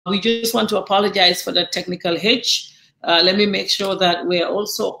We just want to apologize for the technical hitch. Let me make sure that we're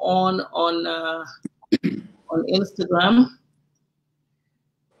also on Instagram.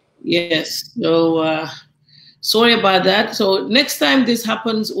 Yes. So sorry about that. So next time this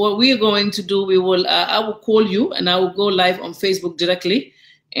happens, what we are going to do, we will I will call you and I will go live on Facebook directly,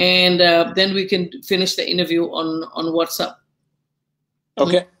 and then we can finish the interview on WhatsApp.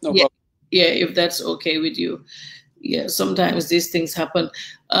 Okay. No problem. Yeah, if that's okay with you. Yeah, sometimes these things happen.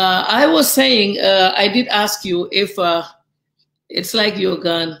 I was saying, I did ask you if it's like you're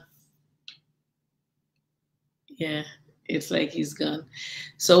gone. Yeah, it's like he's gone.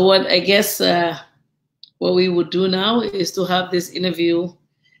 So what I guess what we would do now is to have this interview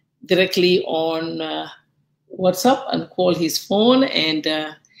directly on WhatsApp and call his phone and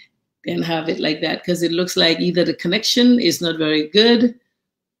then have it like that, because it looks like either the connection is not very good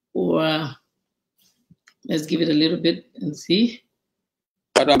or let's give it a little bit and see.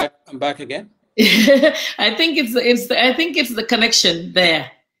 But I'm back again. I think it's the connection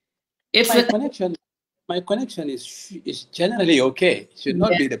there. It's my connection. My connection is generally okay. It should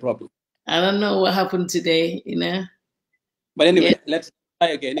not be the problem. I don't know what happened today, you know. But anyway, let's try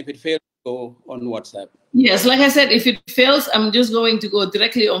again. If it fails, go on WhatsApp. Yes, like I said, if it fails, I'm just going to go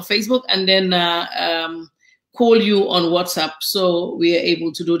directly on Facebook and then call you on WhatsApp so we are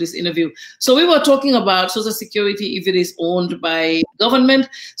able to do this interview. So we were talking about Social Security if it is owned by government.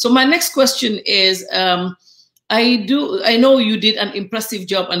 So my next question is, I know you did an impressive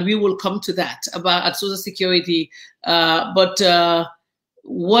job, and we will come to that about Social Security. But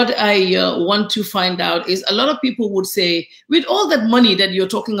what I want to find out is, a lot of people would say, with all that money that you're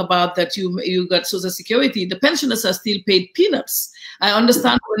talking about that you got Social Security, the pensioners are still paid peanuts. I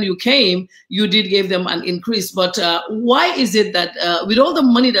understand when you came, you did give them an increase, but why is it that with all the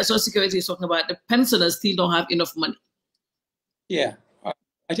money that Social Security is talking about, the pensioners still don't have enough money? Yeah,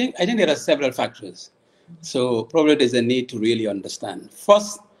 I think there are several factors. So probably there's a need to really understand.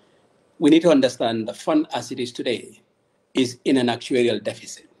 First, we need to understand the fund as it is today is in an actuarial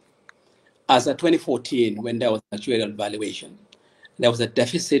deficit. As of 2014, when there was actuarial valuation, there was a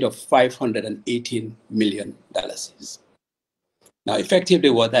deficit of $518 million. Now, effectively,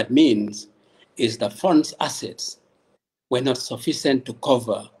 what that means is the fund's assets were not sufficient to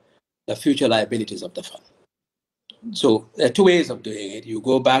cover the future liabilities of the fund. So there are two ways of doing it. You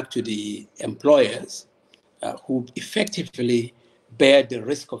go back to the employers who effectively bear the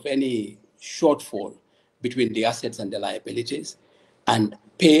risk of any shortfall between the assets and the liabilities and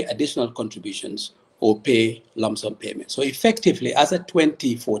pay additional contributions or pay lump sum payments. So effectively, as of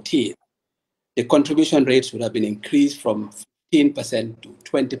 2014, the contribution rates would have been increased from 15% to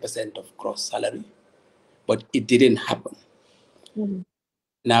 20% of gross salary, but it didn't happen. Mm-hmm.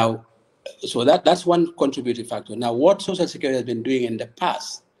 Now, so that's one contributing factor. Now, what Social Security has been doing in the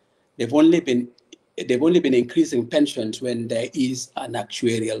past, they've only been increasing pensions when there is an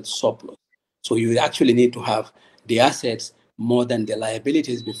actuarial surplus. So you actually need to have the assets more than the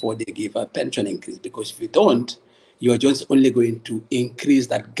liabilities before they give a pension increase, because if you don't, you're just only going to increase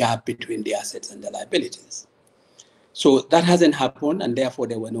that gap between the assets and the liabilities. So that hasn't happened, and therefore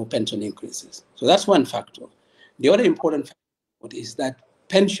there were no pension increases. So that's one factor. The other important factor is that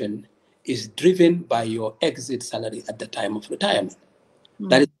pension is driven by your exit salary at the time of retirement. Mm-hmm.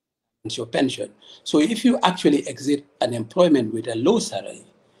 That is your pension. So if you actually exit an employment with a low salary,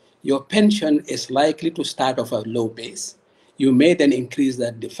 your pension is likely to start off a low base. You may then increase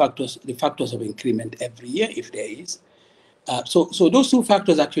the factors of increment every year if there is. So those two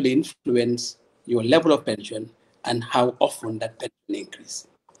factors actually influence your level of pension and how often that pension increases.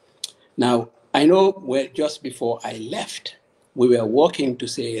 Now, I know just before I left, we were working to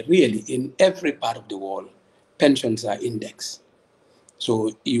say, really, in every part of the world, pensions are indexed.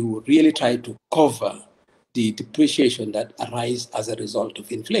 So you really try to cover the depreciation that arises as a result of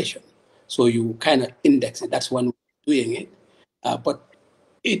inflation. So you kind of index it. That's one way of doing it. But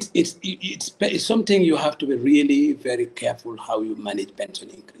it's something you have to be really very careful how you manage pension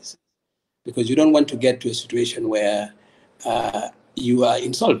increases, because you don't want to get to a situation where you are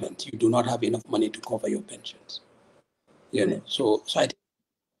insolvent. You do not have enough money to cover your pensions. You know, so I think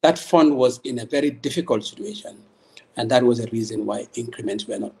that fund was in a very difficult situation, and that was a reason why increments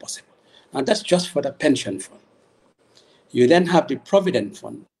were not possible. And that's just for the pension fund. You then have the provident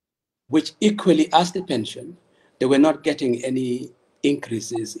fund, which equally as the pension, they were not getting any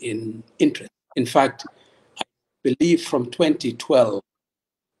increases in interest. In fact, I believe from 2012,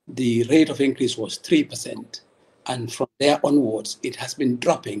 the rate of increase was 3%. And from there onwards, it has been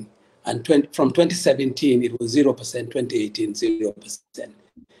dropping. And from 2017, it was 0%, 2018, 0%.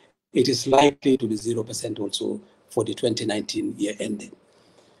 It is likely to be 0% also for the 2019 year ending.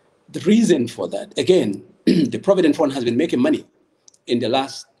 the reason for that, again, the Provident Fund has been making money in the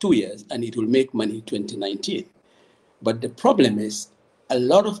last 2 years, and it will make money 2019. But the problem is a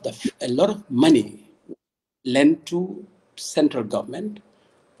lot of money lent to central government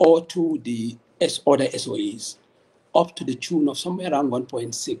or to the other SOEs up to the tune of somewhere around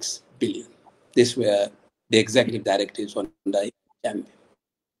 1.6 billion. These were the executive directives on the JAME.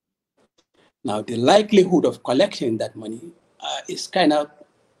 Now, the likelihood of collecting that money is kind of,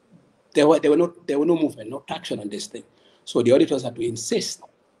 there were no movement, no traction on this thing. So the auditors had to insist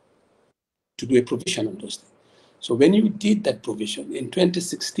to do a provision on those things. So when you did that provision in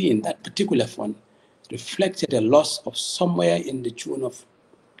 2016, that particular fund reflected a loss of somewhere in the tune of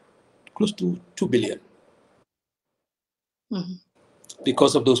close to 2 billion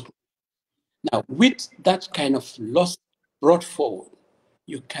because of those. Now, with that kind of loss brought forward,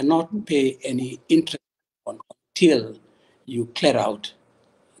 you cannot pay any interest until you clear out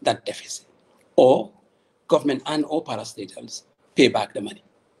that deficit, or government and or parastatals pay back the money.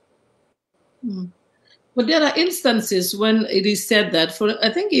 But there are instances when it is said that, for I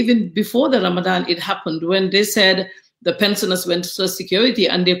think even before the Ramadan, it happened when they said the pensioners went to Social Security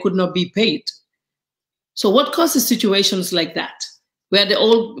and they could not be paid. So what causes situations like that, where the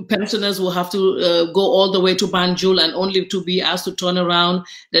old pensioners will have to go all the way to Banjul and only to be asked to turn around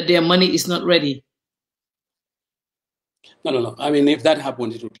that their money is not ready? No. I mean, if that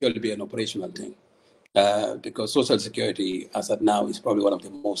happens, it will purely be an operational thing. Because Social Security, as of now, is probably one of the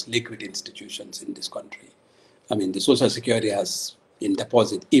most liquid institutions in this country. I mean, the Social Security has in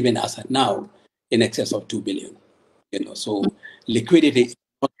deposit, even as of now, in excess of 2 billion. So liquidity is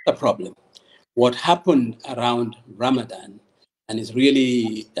not a problem. What happened around Ramadan, and is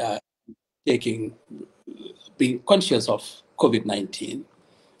really being conscious of COVID-19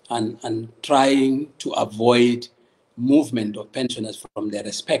 and trying to avoid movement of pensioners from their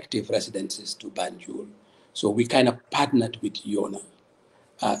respective residences to Banjul. So we kind of partnered with Yona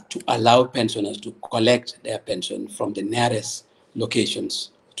to allow pensioners to collect their pension from the nearest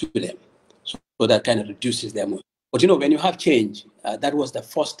locations to them. So that kind of reduces their movement. But when you have change, that was the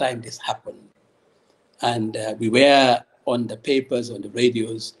first time this happened. And we were on the papers, on the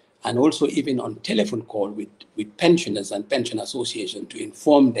radios, and also even on telephone call with pensioners and pension association to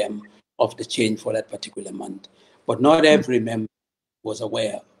inform them of the change for that particular month. But not every member was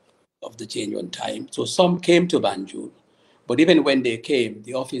aware of the change on time. So some came to Banjul, but even when they came,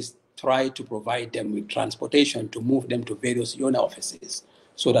 the office tried to provide them with transportation to move them to various Yona offices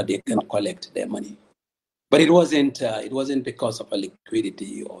so that they can collect their money. But it wasn't because of a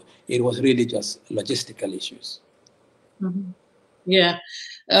liquidity, or it was really just logistical issues. Yeah.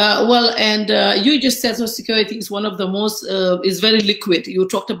 Well, and you just said Social Security is one of the most, is very liquid. You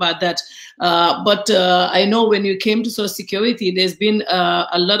talked about that. But I know when you came to Social Security, there's been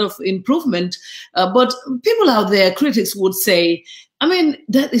a lot of improvement. But people out there, critics would say, I mean,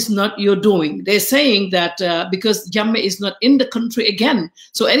 that is not your doing. They're saying that because Jammeh is not in the country again,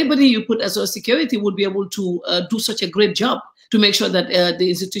 so anybody you put as Social Security would be able to do such a great job to make sure that the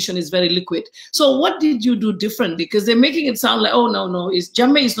institution is very liquid. So what did you do differently? Because they're making it sound like, oh, no,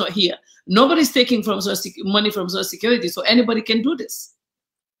 Jammeh is not here. Nobody's taking money from Social Security, so anybody can do this.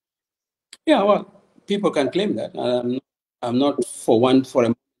 Yeah, well, people can claim that. I'm not for a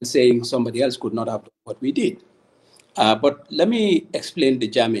moment saying somebody else could not have done what we did. But let me explain the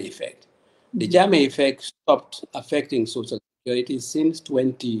Jammeh effect. The Jammeh effect stopped affecting Social Security since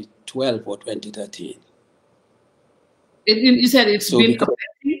 2012 or 2013. You said it's been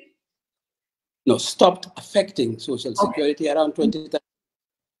affecting? No, stopped affecting Social Security around 2013.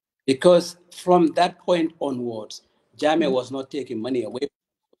 Because from that point onwards, Jammeh was not taking money away from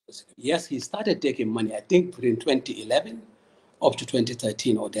Social Security. Yes, he started taking money, I think, between 2011 up to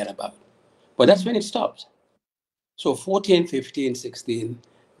 2013 or thereabout. But that's when it stopped. So 14, 15, 16,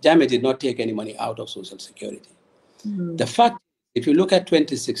 Jammeh did not take any money out of Social Security. The fact, if you look at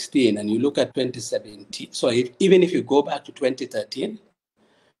 2016 and you look at 2017, so even if you go back to 2013,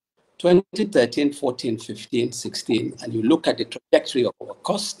 14, 15, 16, and you look at the trajectory of our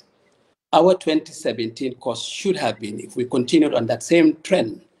cost, our 2017 cost should have been, if we continued on that same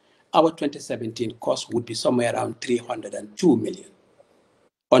trend, our 2017 cost would be somewhere around 302 million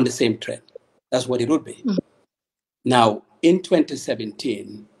on the same trend. That's what it would be. Now, in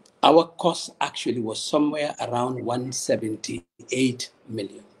 2017, our cost actually was somewhere around 178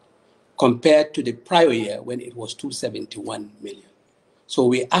 million compared to the prior year when it was 271 million. So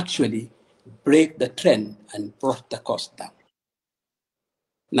we actually break the trend and brought the cost down.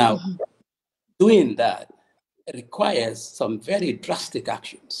 Now, doing that requires some very drastic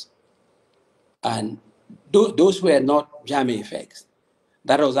actions. And those were not Jammeh effects.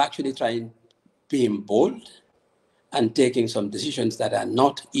 that was actually being bold and taking some decisions that are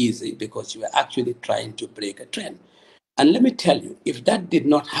not easy because you are actually trying to break a trend. And let me tell you, if that did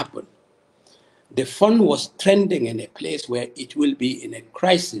not happen, the fund was trending in a place where it will be in a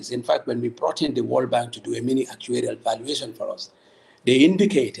crisis. In fact, when we brought in the World Bank to do a mini actuarial valuation for us, they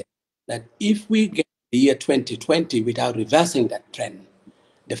indicated that if we get the year 2020 without reversing that trend,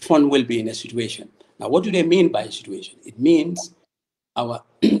 the fund will be in a situation. Now, what do they mean by a situation? It means our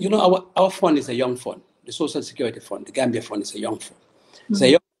fund is a young fund. The Social Security Fund, the Gambia Fund, is a young fund. Mm-hmm. It's a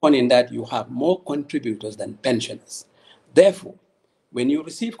young fund in that you have more contributors than pensioners. Therefore, when you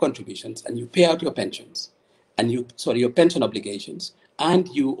receive contributions and you pay out your pensions and your pension obligations, and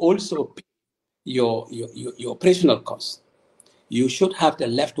you also pay your operational costs, you should have the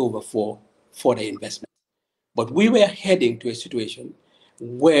leftover for the investment. But we were heading to a situation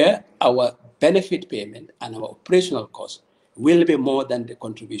where our benefit payment and our operational costs will be more than the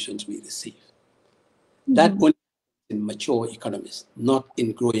contributions we receive. Mm-hmm. That only in mature economies, not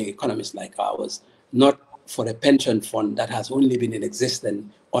in growing economies like ours, not for a pension fund that has only been in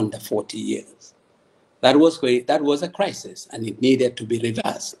existence under 40 years. That was a crisis, and it needed to be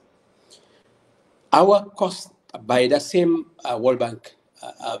reversed. Our cost by the same World Bank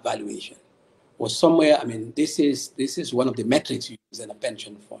valuation was somewhere. I mean, this is one of the metrics used in a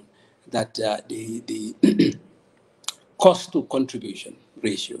pension fund, that the cost to contribution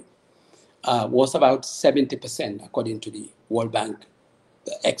ratio was about 70%, according to the World Bank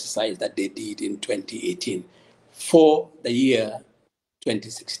exercise that they did in 2018 for the year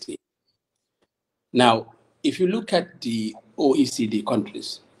 2016. Now, if you look at the OECD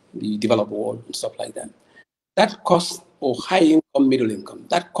countries, the developed world and stuff like that, that cost, or high income, middle income,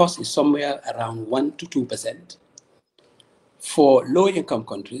 that cost is somewhere around 1 to 2%. For low income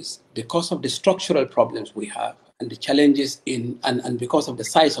countries, because of the structural problems we have and the challenges and because of the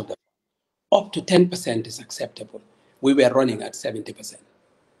size of the fund, up to 10% is acceptable. We were running at 70%.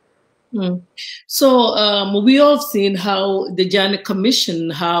 Mm. So we all seen how the Janet Commission,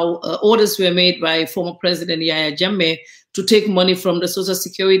 how orders were made by former President Yahya Jammeh to take money from the Social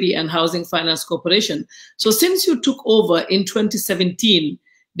Security and Housing Finance Corporation. So since you took over in 2017,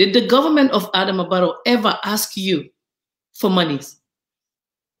 did the government of Adama Barrow ever ask you for monies?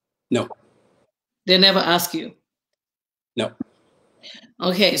 No. They never ask you? No.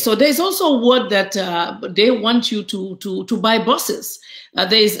 Okay, so there's also a word that they want you to buy buses.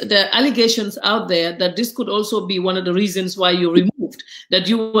 There's the allegations out there that this could also be one of the reasons why you removed, that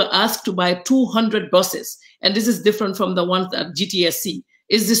you were asked to buy 200 buses, and this is different from the ones at GTSC.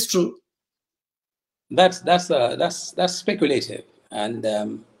 Is this true? That's speculative, and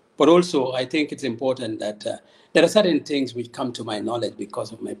but also I think it's important that there are certain things which come to my knowledge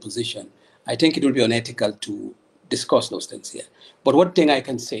because of my position. I think it would be unethical to discuss those things here. But one thing I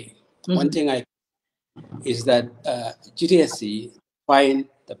can say, is that GTSC find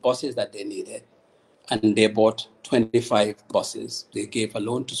the buses that they needed, and they bought 25 buses. They gave a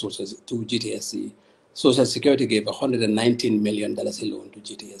loan to GTSC. Social Security gave $119 million a loan to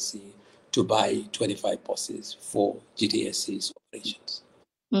GTSC to buy 25 buses for GTSC's operations.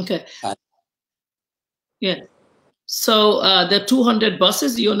 Okay. Yeah. So the 200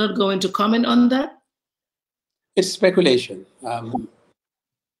 buses, you're not going to comment on that? It's speculation.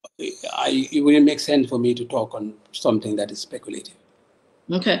 It wouldn't make sense for me to talk on something that is speculative.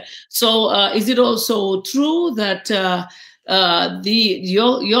 Okay. So is it also true that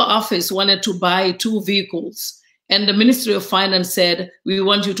your office wanted to buy 2 vehicles, and the Ministry of Finance said, we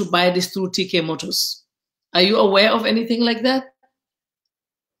want you to buy this through TK Motors? Are you aware of anything like that?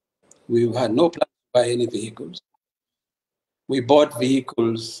 We've had no plan to buy any vehicles. We bought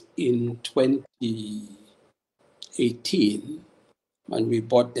vehicles in 2018, and we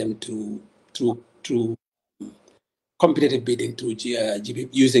bought them through competitive bidding through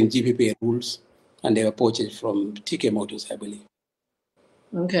using GPPA rules, and they were purchased from TK Motors, I believe.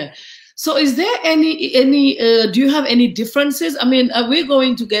 Okay. So is there any do you have any differences? I mean, we're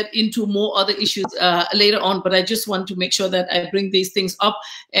going to get into more other issues later on, but I just want to make sure that I bring these things up.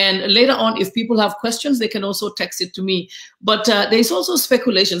 And later on, if people have questions, they can also text it to me. But there's also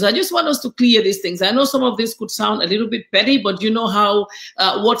speculations. I just want us to clear these things. I know some of this could sound a little bit petty, but you know how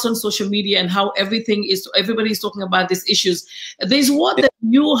what's on social media and how everybody's talking about these issues. There's one that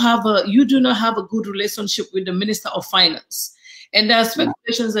you do not have a good relationship with the Minister of Finance. And there are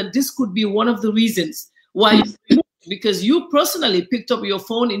speculations that this could be one of the reasons why because you personally picked up your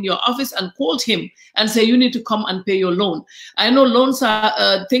phone in your office and called him and say you need to come and pay your loan. I know loans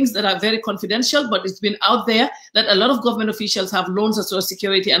are things that are very confidential, but it's been out there that a lot of government officials have loans at Social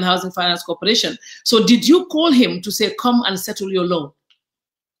Security and Housing Finance Corporation. So did you call him to say, come and settle your loan?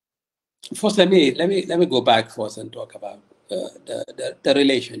 First, let me go back first and talk about the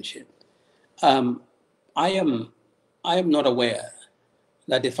relationship. I am not aware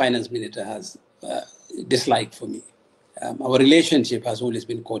that the finance minister has dislike for me. Our relationship has always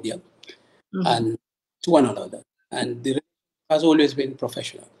been cordial and to one another, and the relationship has always been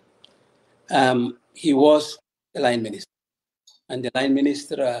professional. He was the line minister, and the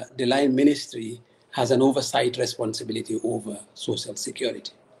line ministry has an oversight responsibility over social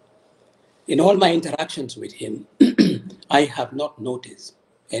security. In all my interactions with him, I have not noticed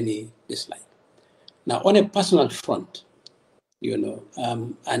any dislike. Now, on a personal front,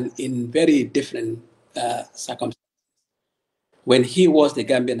 and in very different circumstances, when he was the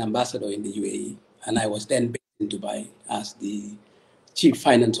Gambian ambassador in the UAE, and I was then based in Dubai as the chief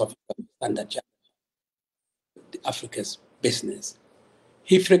finance officer of Standard Chartered, Africa's business,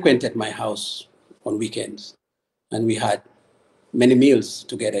 he frequented my house on weekends, and we had many meals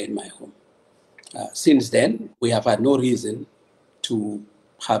together in my home. Since then, we have had no reason to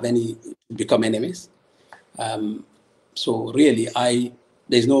become enemies. So really,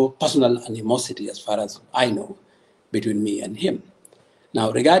 there's no personal animosity as far as I know between me and him.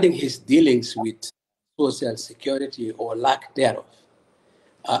 Now, regarding his dealings with social security or lack thereof,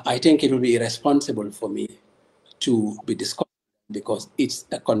 I think it will be irresponsible for me to be discussing because it's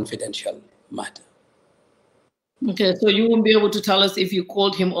a confidential matter. Okay, so you won't be able to tell us if you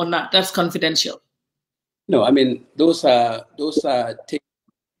called him or not. That's confidential. No, I mean those are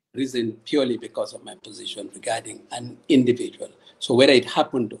reason purely because of my position regarding an individual. So whether it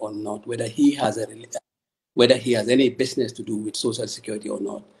happened or not, whether he has any business to do with social security or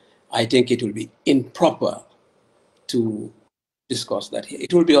not, I think it will be improper to discuss that here.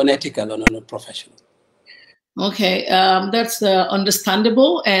 It will be unethical and unprofessional. Okay, that's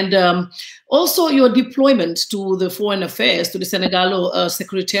understandable. And also your deployment to the Foreign Affairs, to the Senegal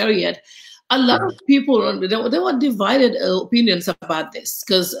Secretariat, a lot of people, there were divided opinions about this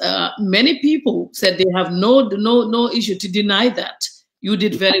because many people said they have no issue to deny that you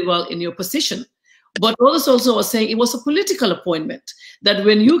did very well in your position. But others also were saying it was a political appointment, that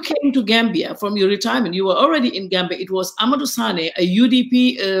when you came to Gambia from your retirement, you were already in Gambia. It was Amadou Sane, a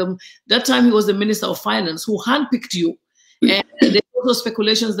UDP, that time he was the Minister of Finance, who handpicked you. And there were also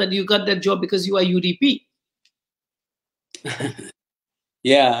speculations that you got that job because you are UDP.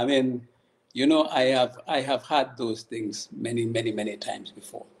 Yeah, I mean, I have had those things many times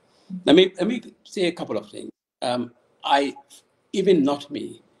before. Let me say a couple of things. Even not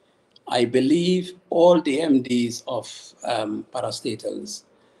me, I believe all the MDs of parastatals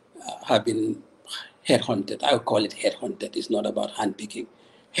have been headhunted. I would call it headhunted. It's not about handpicking.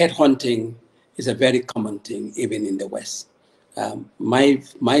 Headhunting is a very common thing, even in the West.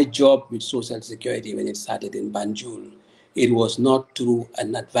 My job with Social Security when it started in Banjul, it was not through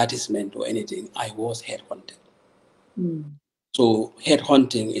an advertisement or anything. I was headhunted. So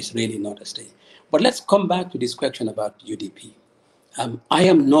headhunting is really not a state. But let's come back to this question about UDP. I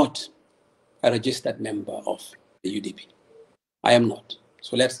am not a registered member of the UDP. I am not.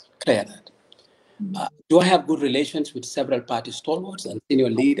 So let's clear that. Do I have good relations with several party stalwarts and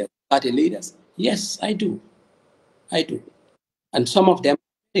senior leaders, party leaders? Yes, I do. I do. And some of them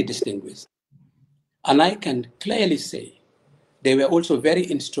are very distinguished. And I can clearly say they were also very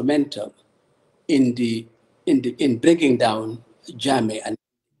instrumental in bringing down Jammeh and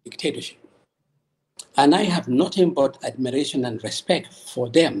dictatorship. And I have nothing but admiration and respect for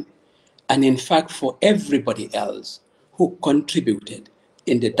them, and in fact for everybody else who contributed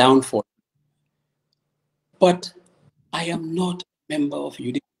in the downfall. But I am not a member of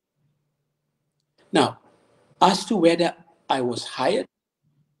UDP. Now, as to whether I was hired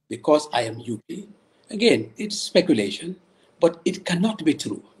because I am UP, again, it's speculation, but it cannot be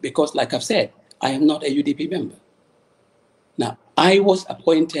true because, like I've said, I am not a UDP member. Now, I was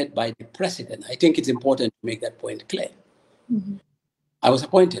appointed by the president. I think it's important to make that point clear. I was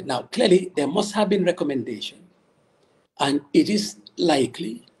appointed. Now, clearly, there must have been recommendation. And it is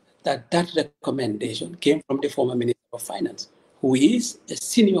likely that that recommendation came from the former Minister of Finance, who is a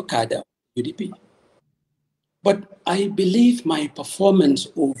senior cadre of UDP. But I believe my performance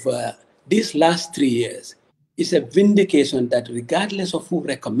over these last 3 years is a vindication that regardless of who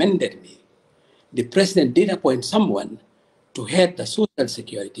recommended me, the president did appoint someone to head the Social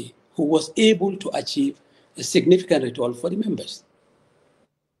Security who was able to achieve a significant return for the members.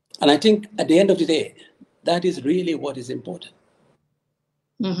 And I think at the end of the day, that is really what is important.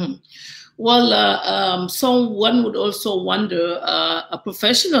 Well, someone would also wonder, a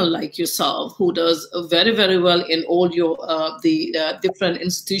professional like yourself who does very, very well in all your the different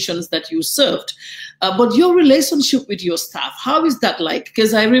institutions that you served, But your relationship with your staff, how is that like?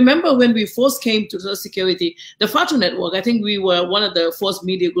 Because I remember when we first came to Social Security, the Part2 network, I think we were one of the first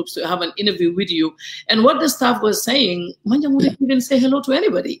media groups to have an interview with you. And what the staff was saying, Manjang wouldn't even say hello to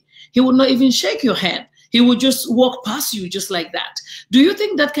anybody. He would not even shake your hand. He would just walk past you just like that. Do you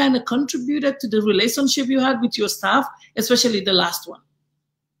think that kind of contributed to the relationship you had with your staff, especially the last one?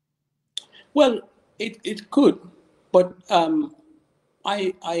 Well, it could, but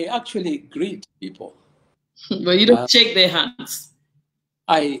I actually greet people. But you don't shake their hands.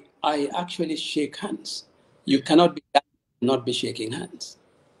 I actually shake hands. You cannot not be shaking hands.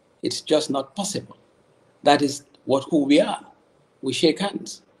 It's just not possible. That is who we are. We shake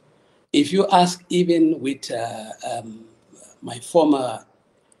hands. If you ask even with my former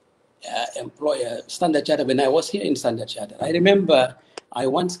employer, Standard Chartered, when I was here in Standard Chartered, I remember I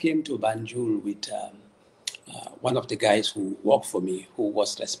once came to Banjul with one of the guys who worked for me, who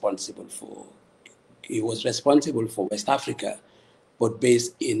was responsible for West Africa, but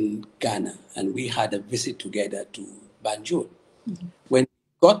based in Ghana. And we had a visit together to Banjul. Mm-hmm. When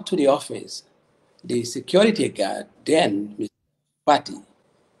we got to the office, the security guard, then Mr. Patti,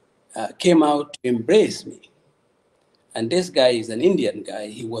 came out to embrace me. And this guy is an Indian guy.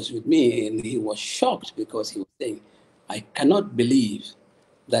 He was with me and he was shocked because he was saying, I cannot believe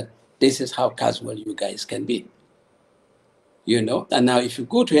that this is how casual you guys can be. You know, and now if you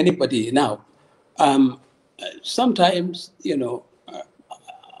go to anybody now, sometimes, you know,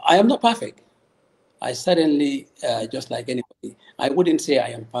 I am not perfect. I certainly, just like anybody, I wouldn't say I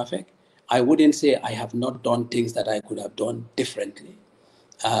am perfect. I wouldn't say I have not done things that I could have done differently.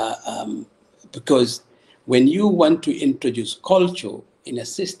 Because when you want to introduce culture in a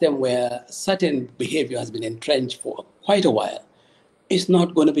system where certain behavior has been entrenched for quite a while, it's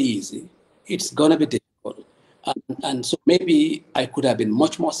not going to be easy. It's going to be difficult. And so maybe I could have been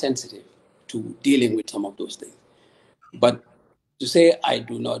much more sensitive to dealing with some of those things. But to say I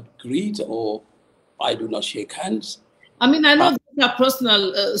do not greet or I do not shake hands. I mean, I know these are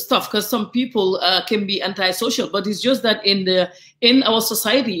personal stuff because some people can be antisocial, but it's just that in our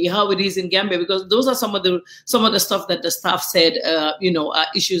society, how it is in Gambia, because those are some of the stuff that the staff said, you know, are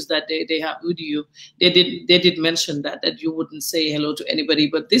issues that they have with you. They did mention that you wouldn't say hello to anybody,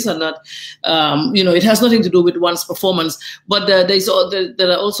 but these are not, you know, it has nothing to do with one's performance. But there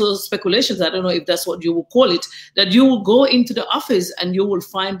are also speculations, I don't know if that's what you would call it, that you will go into the office and you will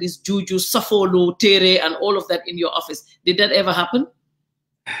find this juju, safolo, tere, and all of that in your office. Did that ever happen?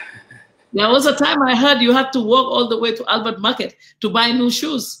 There was a time I heard you had to walk all the way to Albert Market to buy new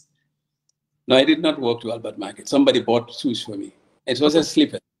shoes. No, I did not walk to Albert Market. Somebody bought shoes for me. It was a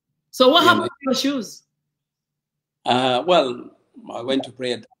slipper. So what happened to your shoes? Well, I went to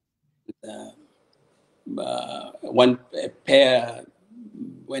pray. One pair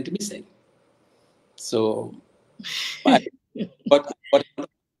went missing. So, but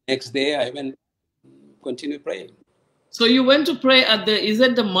next day I went continue praying. So you went to pray at is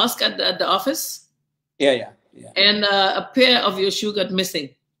it the mosque at the office? Yeah. And a pair of your shoe got missing.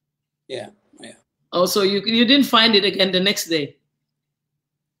 Yeah. Oh, so you didn't find it again the next day?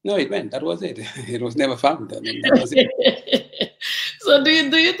 No, it went. That was it. It was never found. I mean, that was it. So do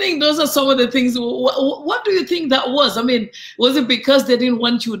you think those are some of the things? What do you think that was? I mean, was it because they didn't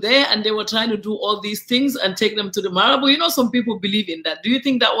want you there and they were trying to do all these things and take them to the Marabu? You know, some people believe in that. Do you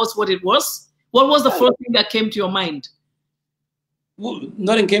think that was what it was? What was the first thing that came to your mind? Well,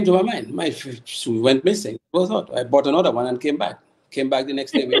 nothing came to my mind. My shoe went missing. It was odd. I bought another one and came back. Came back the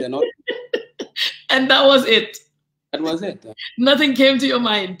next day with another. And that was it? That was it. Nothing came to your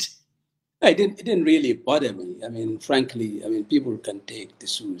mind? It didn't really bother me. I mean, frankly, I mean, people can take the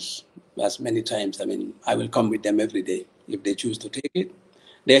shoes as many times. I mean, I will come with them every day if they choose to take it.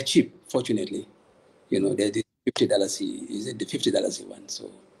 They're cheap, fortunately. You know, they're the $50. Is it the $50 one?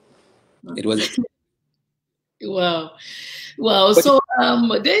 So it was. Wow. So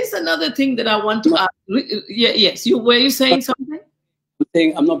there is another thing that I want to ask. Yes. Were you saying something?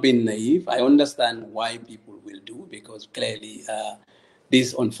 I'm not being naive. I understand why people will do, because clearly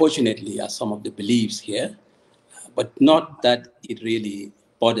these, unfortunately, are some of the beliefs here, but not that it really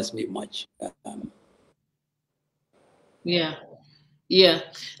bothers me much. Yeah.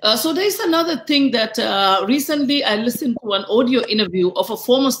 So there's another thing that recently I listened to an audio interview of a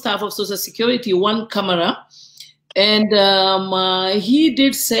former staff of Social Security, One Camara, and he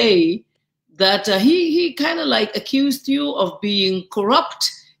did say that he kind of like accused you of being corrupt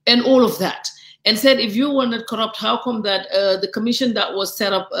and all of that. and said, if you were not corrupt, how come that the commission that was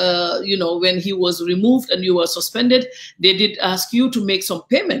set up, when he was removed and you were suspended, they did ask you to make some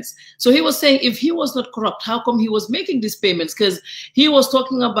payments. So he was saying, if he was not corrupt, how come he was making these payments? Because he was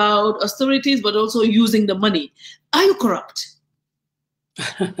talking about austerities, but also using the money. Are you corrupt?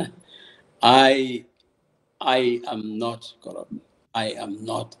 I am not corrupt. I am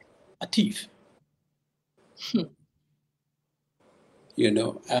not a thief.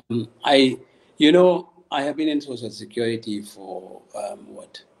 I have been in Social Security for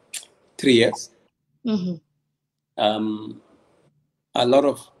 3 years. Mm-hmm. A lot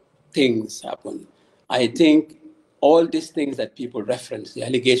of things happen. I think all these things that people reference, the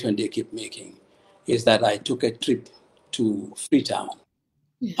allegation they keep making, is that I took a trip to Freetown,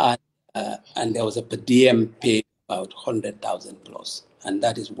 yeah. And there was a per diem pay about 100,000 plus, and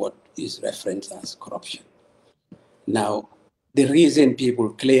that is what is referenced as corruption. Now, the reason people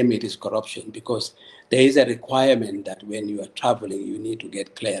claim it is corruption because there is a requirement that when you are traveling, you need to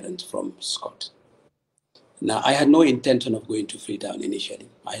get clearance from SCOT. Now, I had no intention of going to Freetown initially.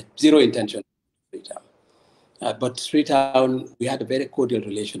 I had zero intention of Freetown. But Freetown, we had a very cordial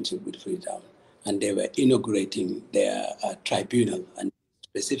relationship with Freetown, and they were inaugurating their tribunal, and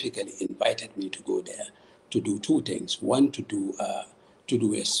specifically invited me to go there to do two things. One, to do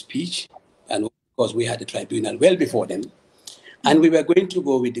a speech, and of course we had a tribunal well before them, and we were going to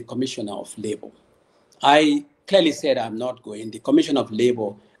go with the Commissioner of Labor. I clearly said I'm not going. The Commissioner of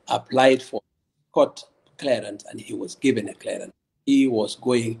Labor applied for court clearance, and he was given a clearance. He was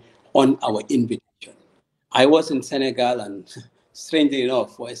going on our invitation. I was in Senegal, and strangely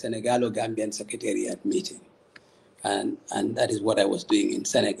enough, for a Senegalo-Gambian Secretariat meeting. And that is what I was doing in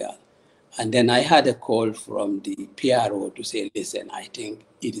Senegal. And then I had a call from the PRO to say, listen, I think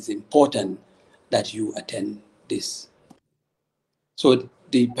it is important that you attend this. So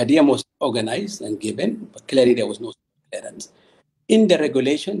the per diem was organized and given, but clearly there was no clearance. In the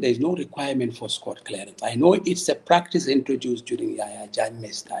regulation, there is no requirement for SCOT clearance. I know it's a practice introduced during Yahya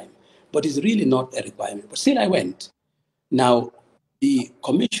Jammeh's time, but it's really not a requirement. But still I went. Now, the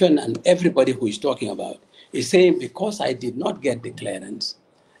commission and everybody who is talking about is saying because I did not get the clearance,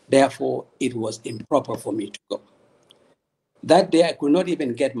 therefore it was improper for me to go. That day I could not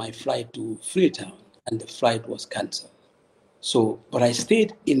even get my flight to Freetown, and the flight was canceled. So, but I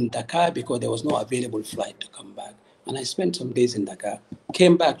stayed in Dakar because there was no available flight to come back. And I spent some days in Dakar,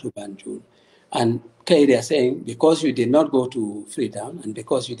 came back to Banjul, and they are saying, because you did not go to Freetown and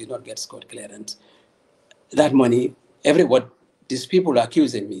because you did not get SCOT clearance, that money, these people are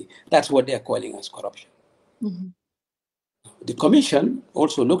accusing me, that's what they're calling as corruption. Mm-hmm. The commission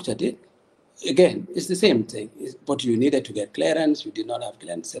also looked at it. Again, it's the same thing. But you needed to get clearance, you did not have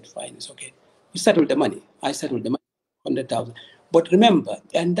clearance, said fine, it's okay. We settled the money. I settled the money, 100,000. But remember,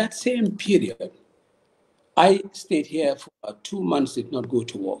 in that same period, I stayed here for about 2 months, did not go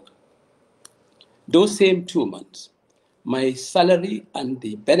to work. Those same 2 months, my salary and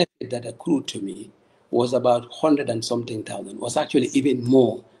the benefit that accrued to me was about 100 and something thousand, was actually even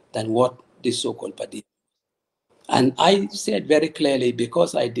more than what this so-called per diem. And I said very clearly,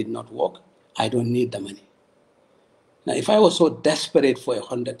 because I did not work, I don't need the money. Now, if I was so desperate for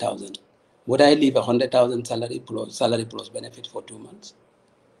 100,000, would I leave 100,000 salary plus benefit for 2 months?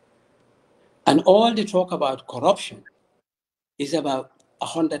 And all the talk about corruption is about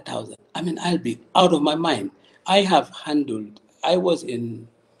 100,000. I mean, I'll be out of my mind. I was in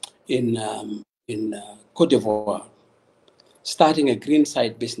Cote d'Ivoire, starting a green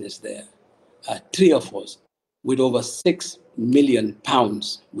side business there, 3 of us, with over 6 million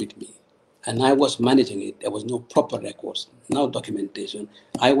pounds with me. And I was managing it. There was no proper records, no documentation.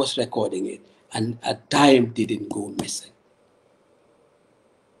 I was recording it, and a dime didn't go missing.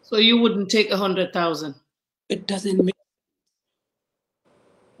 So you wouldn't take 100,000? It doesn't make.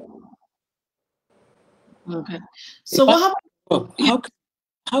 Okay. So what happened?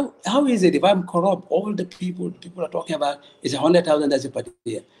 How is it if I'm corrupt? All the people are talking about is 100,000 as a per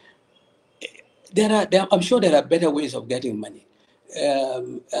year. I'm sure there are better ways of getting money.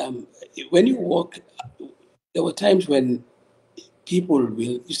 When you work, there were times when people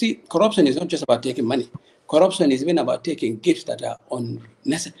will. You see, corruption is not just about taking money. Corruption is even about taking gifts that are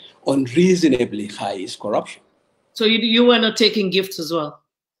unreasonably high. Is corruption. So you were not taking gifts as well?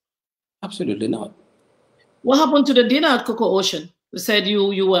 Absolutely not. What happened to the dinner at Coco Ocean? You said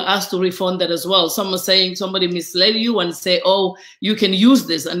you were asked to refund that as well. Some are saying somebody misled you and say, oh, you can use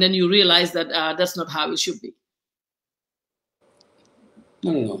this. And then you realize that that's not how it should be.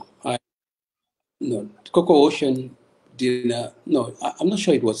 No. No. Coco Ocean dinner, no, I'm not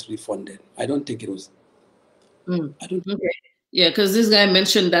sure it was refunded. I don't think it was. I don't. Okay. Yeah, because this guy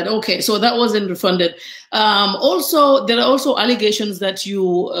mentioned that. Okay, so that wasn't refunded. Also, there are also allegations that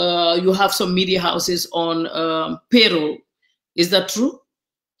you have some media houses on payroll. Is that true?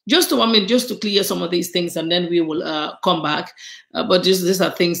 Just to, I mean, just to clear some of these things, and then we will come back. But these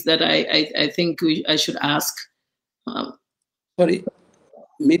are things that I think I should ask. Sorry,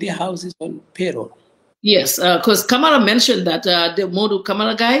 media houses on payroll. Yes, because Kamara mentioned that the Modu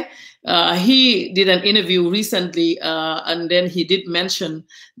Kamara guy, he did an interview recently, and then he did mention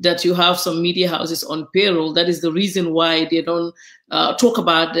that you have some media houses on payroll. That is the reason why they don't talk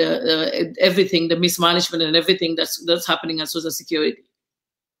about everything, the mismanagement and everything that's happening at Social Security.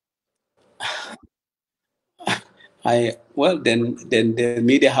 Well, then the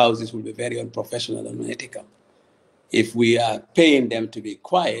media houses will be very unprofessional and unethical. If we are paying them to be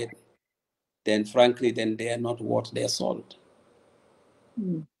quiet, then frankly, then they are not worth their salt.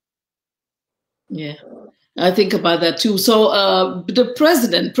 Yeah, I think about that too. So the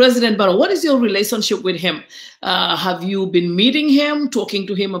President Barrow, what is your relationship with him? Have you been meeting him, talking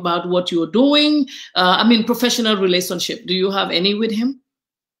to him about what you're doing? I mean, professional relationship. Do you have any with him?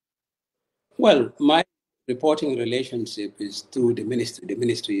 Well, my reporting relationship is through the ministry. The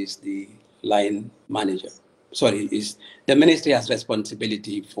ministry is the line manager. Sorry, is the ministry has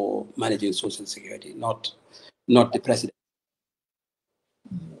responsibility for managing Social Security, not the president.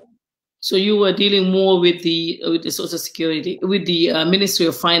 So you were dealing more with the Social Security, with the Ministry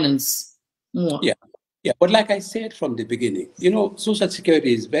of Finance more. Yeah. But like I said from the beginning, Social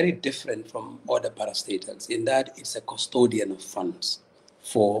Security is very different from other parastatals in that it's a custodian of funds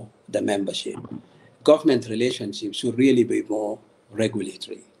for the membership. Government relationships should really be more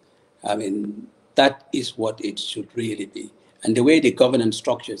regulatory. I mean, that is what it should really be. And the way the governance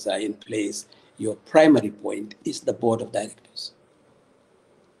structures are in place, your primary point is the board of directors.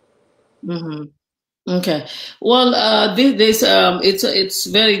 Mm-hmm. Okay. Well, it's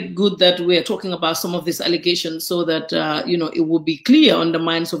very good that we're talking about some of these allegations so that, it will be clear on the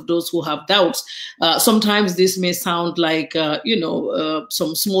minds of those who have doubts. Sometimes this may sound like,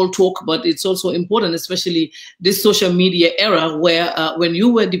 some small talk, but it's also important, especially this social media era where when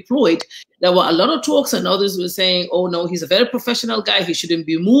you were deployed, there were a lot of talks and others were saying, oh, no, he's a very professional guy. He shouldn't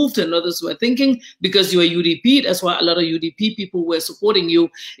be moved. And others were thinking because you're UDP, that's why a lot of UDP people were supporting you,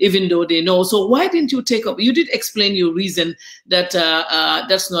 even though they know. So why didn't you take up? You did explain your reason that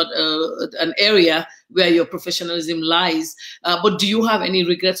that's not an area where your professionalism lies. But do you have any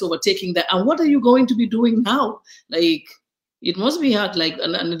regrets over taking that? And what are you going to be doing now? Like, it must be hard, like,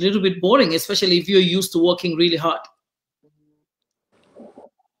 and a little bit boring, especially if you're used to working really hard.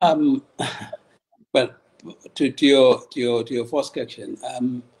 Well, to your first question,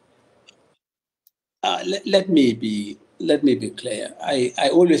 let me be clear. I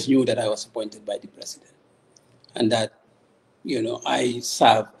always knew that I was appointed by the president, and that I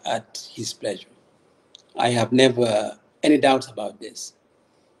serve at his pleasure. I have never any doubts about this,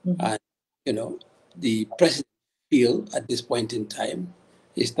 and the president feel at this point in time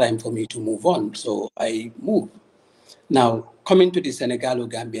it's time for me to move on, so I move. Now, coming to the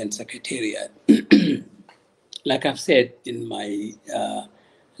Senegalo-Gambian Secretariat, like I've said in my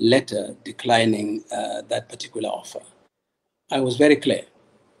letter declining that particular offer, I was very clear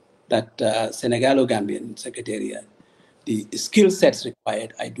that Senegalo-Gambian Secretariat, the skill sets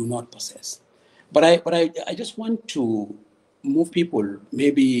required, I do not possess. But I just want to move people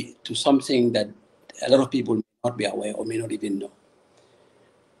maybe to something that a lot of people may not be aware or may not even know.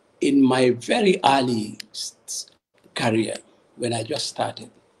 In my very early career, when I just started,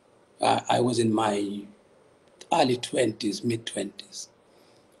 I was in my early 20s, mid-20s.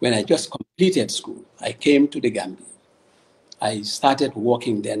 When I just completed school, I came to the Gambia. I started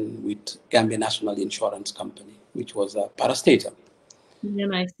working then with Gambia National Insurance Company, which was a parastatal.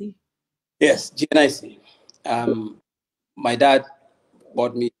 GNIC. Yes, GNIC. My dad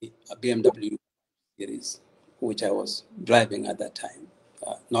bought me a BMW series, which I was driving at that time.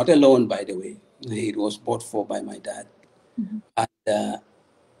 Not alone, by the way. It was bought for by my dad. Mm-hmm. And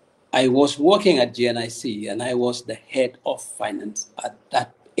I was working at GNIC, and I was the head of finance. At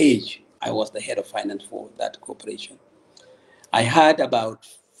that age, I was the head of finance for that corporation. I had about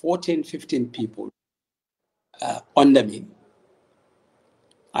 14, 15 people under me.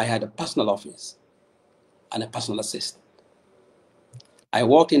 I had a personal office and a personal assistant. I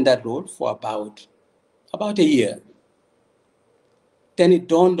worked in that role for about a year. Then it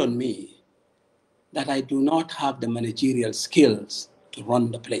dawned on me that I do not have the managerial skills to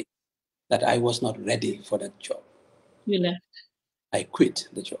run the place, that I was not ready for that job. You left. I quit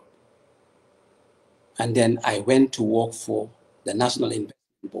the job. And then I went to work for the National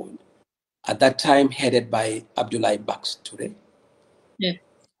Investment Board, at that time headed by Abdoulaye Bax Touré. Yeah.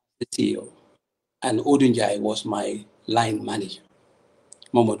 the CEO, and Odunjai was my line manager.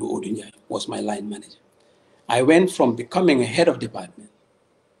 Mohamadou Odunjai was my line manager. I went from becoming a head of department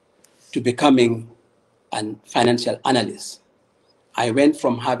to becoming a financial analyst. I went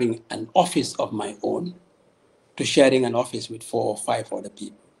from having an office of my own to sharing an office with 4 or 5 other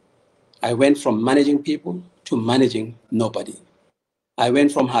people. I went from managing people to managing nobody. I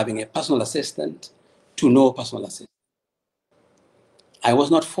went from having a personal assistant to no personal assistant. I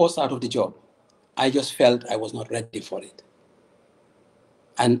was not forced out of the job. I just felt I was not ready for it.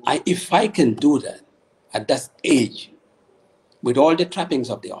 And if I can do that at that age, with all the trappings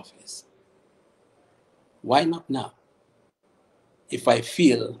of the office, why not now? If I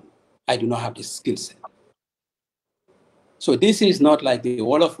feel I do not have the skill set. So this is not like the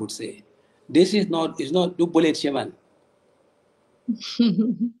Wolof would say. This is not do bullet shaman.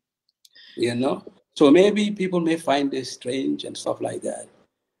 You know? So maybe people may find this strange and stuff like that.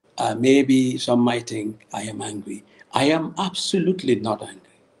 Maybe some might think I am angry. I am absolutely not angry.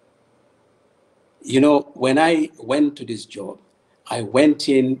 You know, when I went to this job, I went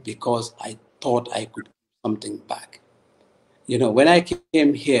in because I thought I could give something back. You know, when I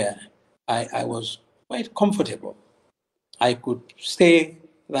came here, I was quite comfortable. I could stay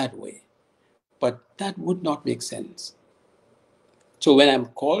that way, but that would not make sense. So when I'm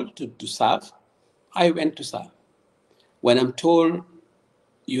called to serve, I went to serve. When I'm told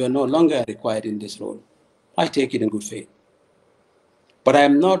you are no longer required in this role, I take it in good faith. But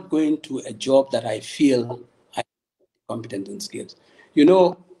I'm not going to a job that I feel I'm competent in skills. You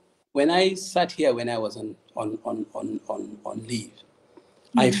know, when I sat here when I was on leave,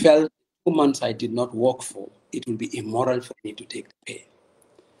 I felt 2 months I did not work for, it would be immoral for me to take the pay.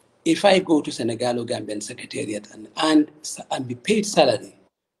 If I go to Senegal or Gambian Secretariat and be paid salary,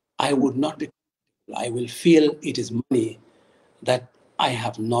 I would not be, I will feel it is money that I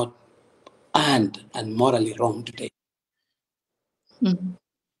have not earned and morally wrong to take. Mm-hmm.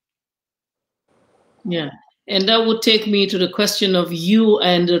 Yeah. And that would take me to the question of you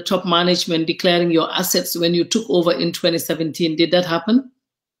and the top management declaring your assets when you took over in 2017. Did that happen?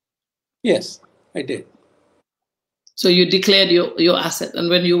 Yes, I did. So you declared your asset. And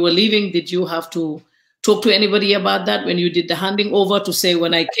when you were leaving, did you have to talk to anybody about that when you did the handing over to say,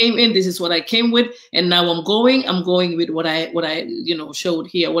 when I came in, this is what I came with, and now I'm going with what I showed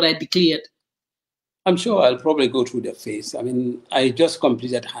here, what I declared? I'm sure I'll probably go through the phase. I mean, I just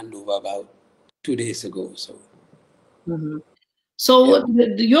completed handover about 2 days ago. So, mm-hmm. So yeah.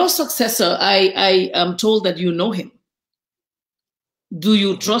 Your successor, I am told that you know him. Do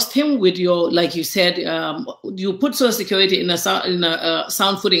you trust him with your, like you said, you put Social Security in a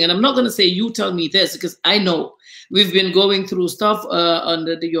sound footing? And I'm not going to say you tell me this, because I know we've been going through stuff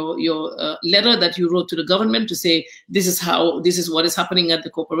under your letter that you wrote to the government to say this is what is happening at the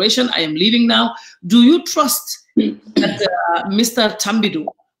corporation. I am leaving now. Do you trust that Mr. Tambidu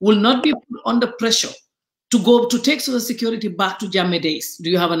will not be put under pressure to take Social Security back to Jammeh days? Do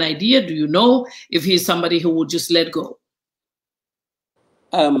you have an idea? Do you know if he's somebody who would just let go?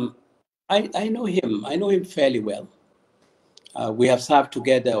 I know him. I know him fairly well. We have served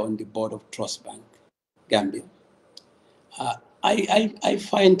together on the board of Trust Bank, Gambia. I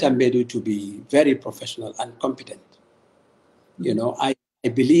find Tambedu to be very professional and competent. You know, I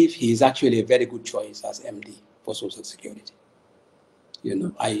believe he is actually a very good choice as MD for Social Security. You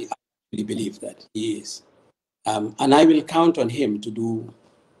know, I really believe that he is. And I will count on him to do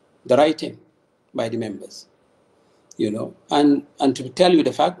the right thing by the members. You know, and to tell you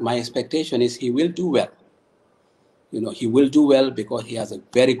the fact, my expectation is he will do well. You know, he will do well because he has a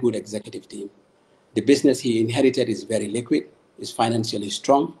very good executive team. The business he inherited is very liquid, is financially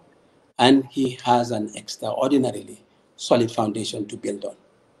strong, and he has an extraordinarily solid foundation to build on.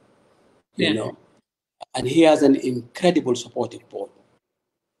 You know, and he has an incredible supportive board.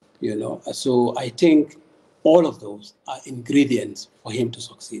 You know, so I think all of those are ingredients for him to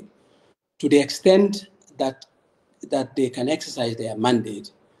succeed. To the extent that they can exercise their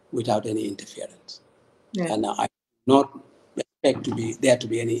mandate without any interference. Yeah. And I do not expect there to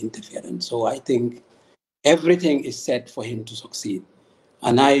be any interference. So I think everything is set for him to succeed.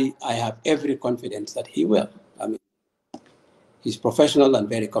 And I have every confidence that he will. I mean, he's professional and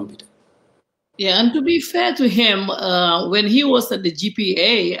very competent. Yeah, and to be fair to him, when he was at the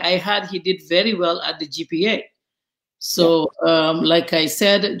GPA, I heard he did very well at the GPA. So, like I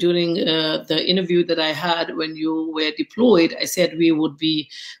said during the interview that I had when you were deployed, I said we would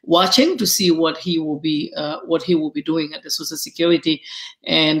be watching to see what he will be doing at the Social Security,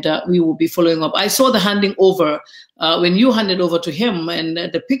 and we will be following up. I saw the handing over when you handed over to him, and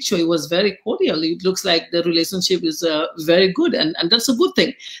the picture, it was very cordial. It looks like the relationship is very good, and that's a good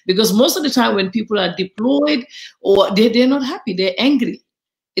thing, because most of the time when people are deployed or they're not happy, they're angry.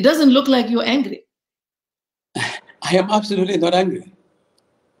 It doesn't look like you're angry. I am absolutely not angry.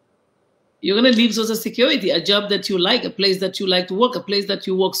 You're going to leave Social Security, a job that you like, a place that you like to work, a place that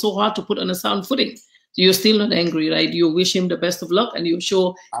you work so hard to put on a sound footing. You're still not angry, right? You wish him the best of luck, and you're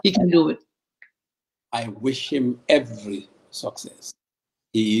sure he can do it. I wish him every success.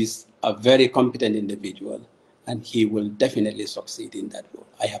 He is a very competent individual, and he will definitely succeed in that role.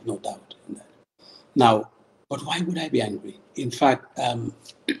 I have no doubt in that. Now, but why would I be angry? In fact,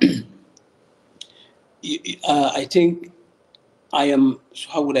 I think I am,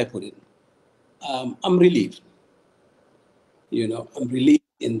 how would I put it? I'm relieved. You know, I'm relieved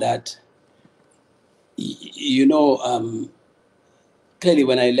in that, you know, clearly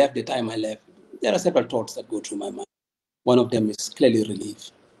when I left, the time I left, there are several thoughts that go through my mind. One of them is clearly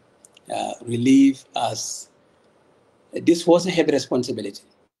relief. Relief as this was a heavy responsibility,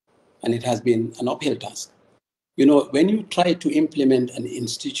 and it has been an uphill task. You know, when you try to implement an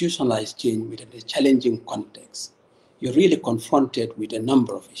institutionalized change within a challenging context, you're really confronted with a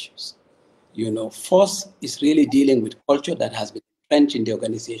number of issues. You know, first is really dealing with culture that has been entrenched in the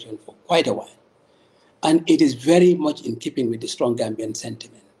organization for quite a while. And it is very much in keeping with the strong Gambian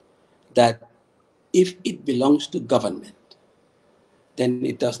sentiment that if it belongs to government, then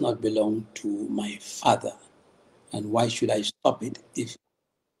it does not belong to my father. And why should I stop it if,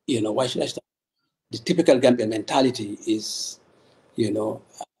 you know, why should I stop? The typical Gambian mentality is, you know,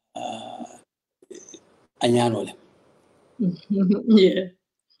 anyanole. Yeah.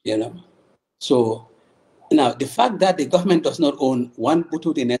 You know, so now the fact that the government does not own one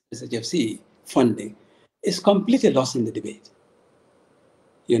butut in SSHFC funding is completely lost in the debate.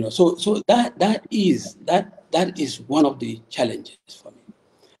 You know, so that is one of the challenges for me.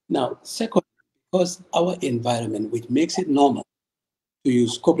 Now, second, because our environment, which makes it normal to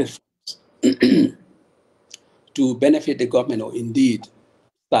use corporate funds to benefit the government or indeed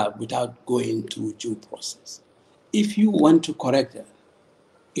staff without going through due process. If you want to correct that,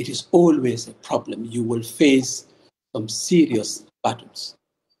 it is always a problem. You will face some serious battles.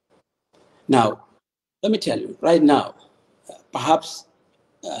 Now, let me tell you, right now, perhaps,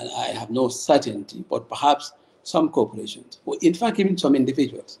 I have no certainty, but perhaps some corporations, or in fact, even some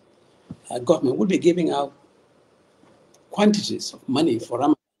individuals, government will be giving out quantities of money for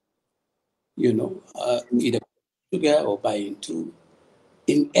Ramadan, you know, either sugar or buying two.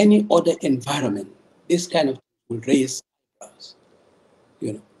 In any other environment, this kind of will raise eyebrows.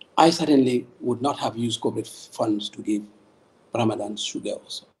 You know, I certainly would not have used corporate funds to give Ramadan sugar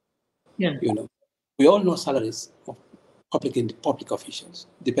also. Yeah. You know, we all know salaries of public officials,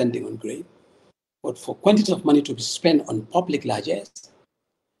 depending on grade. But for quantities of money to be spent on public largesse,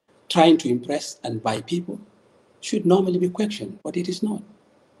 trying to impress and buy people, should normally be questioned, but it is not.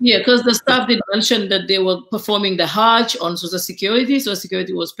 Yeah, because the staff did mention that they were performing the Hajj on Social Security. Social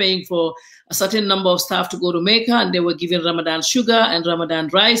Security was paying for a certain number of staff to go to Mecca, and they were giving Ramadan sugar and Ramadan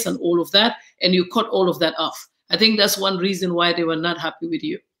rice and all of that, and you cut all of that off. I think that's one reason why they were not happy with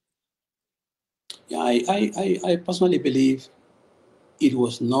you. Yeah, I personally believe it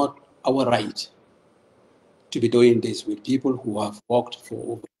was not our right to be doing this with people who have worked for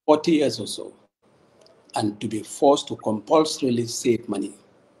over 40 years or so, and to be forced to compulsorily save money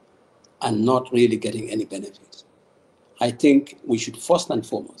and not really getting any benefit. I think we should first and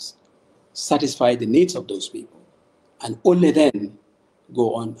foremost satisfy the needs of those people, and only then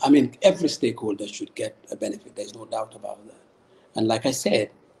go on. I mean, every stakeholder should get a benefit. There's no doubt about that. And like I said,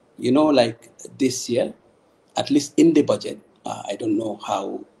 you know, like this year, at least in the budget, I don't know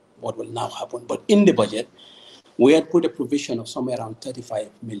what will now happen, but in the budget, we had put a provision of somewhere around 35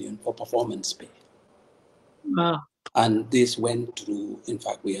 million for performance pay. Wow. And this went through, in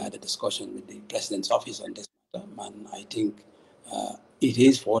fact, we had a discussion with the president's office on this matter, and I think it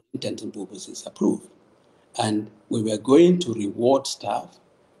is, for all intents and purposes, approved. And we were going to reward staff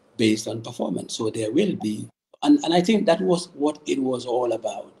based on performance. So there will be, and I think that was what it was all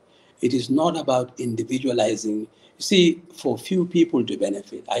about. It is not about individualizing. You see, for few people to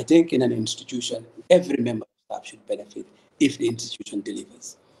benefit, I think in an institution, every member of staff should benefit if the institution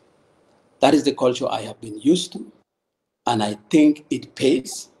delivers. That is the culture I have been used to. And I think it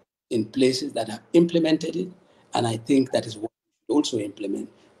pays in places that have implemented it. And I think that is what we should also implement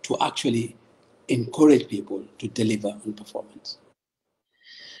to actually encourage people to deliver on performance.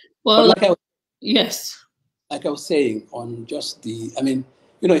 Well, but like yes. Like I was saying on just the, I mean,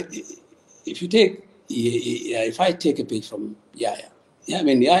 you know, if you take, if I take a page from Yaya, I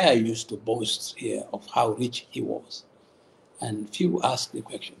mean, Yaya used to boast here of how rich he was. And few ask the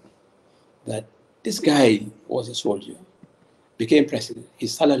question that this guy was a soldier, became president,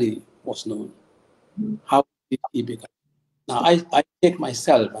 his salary was known. How did he become? Now, I take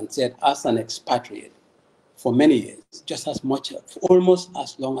myself and said, as an expatriate for many years, just as much, almost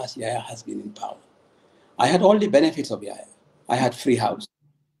as long as Yaya has been in power, I had all the benefits of Yaya. I had free house,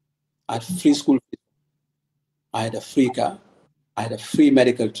 I had free school, I had a free car, I had a free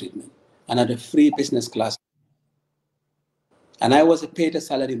medical treatment, and I had a free business class. And I was paid a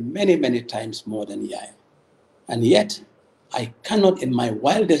salary many, many times more than Yaya. And yet, I cannot in my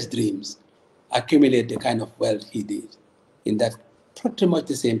wildest dreams accumulate the kind of wealth he did in that pretty much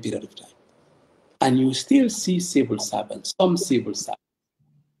the same period of time. And you still see civil servants, some civil servants,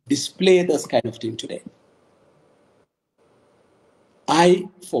 display this kind of thing today. I,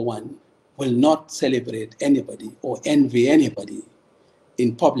 for one, will not celebrate anybody or envy anybody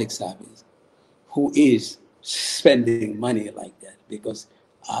in public service who is spending money like that, because,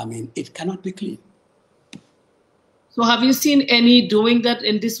 I mean, it cannot be clean. So have you seen any doing that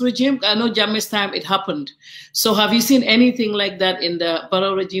in this regime? I know Jammeh's time it happened. So have you seen anything like that in the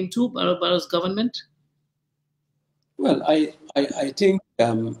Barrow regime too, Barrow's government? Well, I think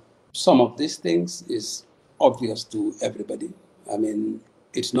some of these things is obvious to everybody. I mean,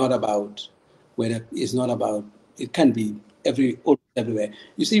 it's not about whether, it's not about, it can be everywhere.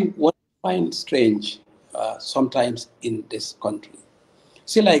 You see, what I find strange sometimes in this country,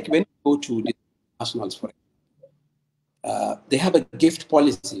 see, like when you go to the nationals, for example, they have a gift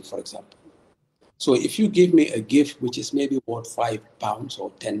policy, for example. So if you give me a gift which is maybe worth £5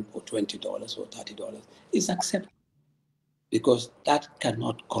 or $10 or $20 or $30, it's acceptable, because that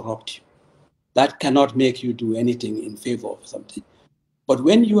cannot corrupt you. That cannot make you do anything in favor of something. But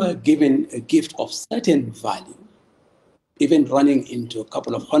when you are given a gift of certain value, even running into a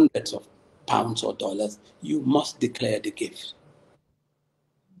couple of hundreds of pounds or dollars, you must declare the gift.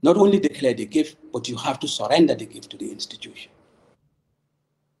 Not only declare the gift, but you have to surrender the gift to the institution.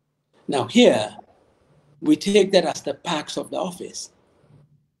 Now here, we take that as the perks of the office.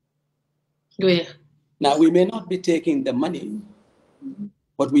 Yeah. Now, we may not be taking the money,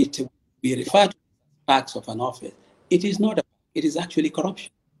 but we refer to perks of an office. It is not, it is actually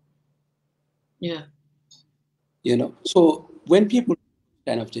corruption. Yeah. You know, so when people do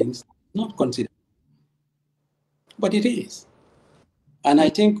kind of things, not considered, but it is. And I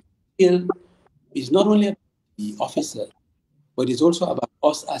think it's not only about the officer, but it's also about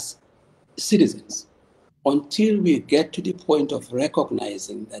us as citizens. Until we get to the point of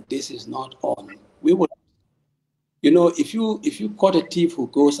recognizing that this is not on, we will. You know, if you caught a thief who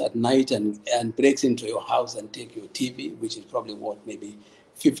goes at night and breaks into your house and take your TV, which is probably worth maybe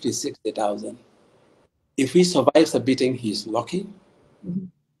 50, 60,000, if he survives a beating, he's lucky. Mm-hmm.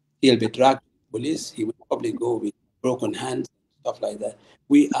 He'll be dragged to the police. He will probably go with broken hands, stuff like that.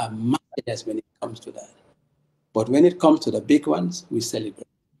 We are martyrs when it comes to that. But when it comes to the big ones, we celebrate.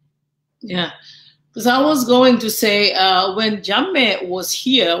 Yeah. Because I was going to say, when Jammeh was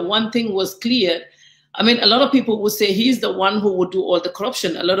here, one thing was clear. I mean, a lot of people would say he's the one who would do all the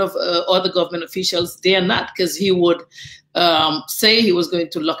corruption. A lot of other government officials, they are not, because he would say he was going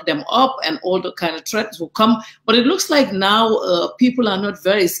to lock them up and all the kind of threats will come. But it looks like now people are not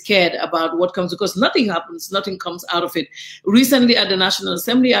very scared about what comes, because nothing happens, nothing comes out of it. Recently at the National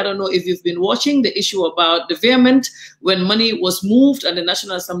Assembly, I don't know if you've been watching the issue about the development, when money was moved and the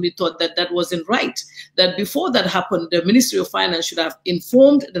National Assembly thought that that wasn't right. That before that happened, the Ministry of Finance should have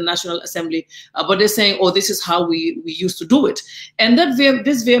informed the National Assembly, but they're saying, oh, this is how we used to do it. And that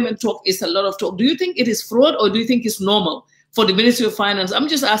this vehement talk is a lot of talk. Do you think it is fraud, or do you think it's normal for the Ministry of Finance? I'm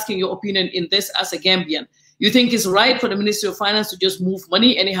just asking your opinion in this as a Gambian. You think it's right for the Ministry of Finance to just move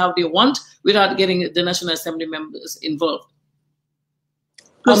money anyhow they want without getting the National Assembly members involved?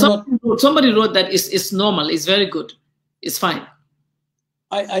 Somebody wrote that it's normal, it's very good, it's fine.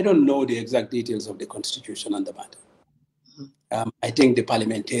 I don't know the exact details of the Constitution on the matter. Mm-hmm. I think the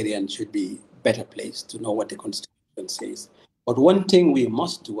parliamentarians should be better placed to know what the Constitution says. But one thing we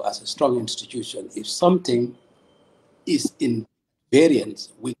must do as a strong institution, if something is in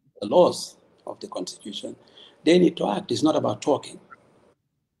variance with the laws of the Constitution, they need to act. It's not about talking.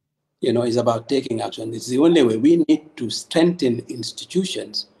 You know, it's about taking action. It's the only way. We need to strengthen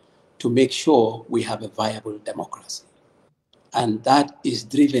institutions to make sure we have a viable democracy. And that is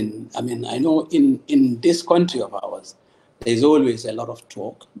driven, I mean, I know in this country of ours, there's always a lot of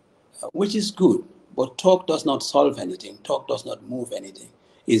talk. which is good, but talk does not solve anything. Talk does not move anything.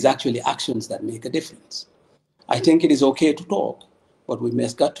 It's actually actions that make a difference. I think it is okay to talk, but we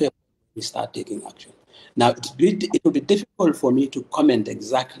must get to a point where we start taking action. Now, it will be difficult for me to comment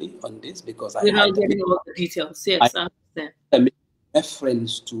exactly on this because we're not getting all the details. Yes, I understand. I make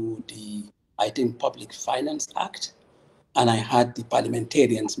reference to the, I think, Public Finance Act, and I had the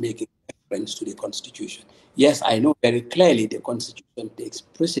parliamentarians making reference to the Constitution. Yes, I know very clearly the Constitution takes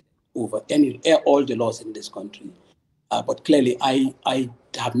precedence over all the laws in this country. But clearly, I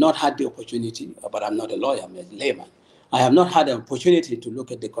have not had the opportunity, but I'm not a lawyer, I'm a layman. I have not had an opportunity to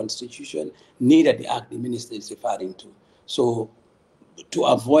look at the Constitution, neither the act the minister is referring to. So to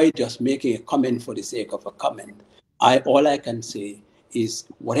avoid just making a comment for the sake of a comment, all I can say is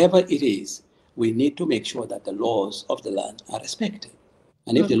whatever it is, we need to make sure that the laws of the land are respected.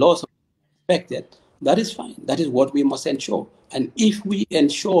 And if the laws are respected, that is fine. That is what we must ensure. And if we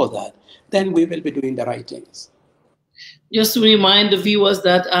ensure that, then we will be doing the right things. Just to remind the viewers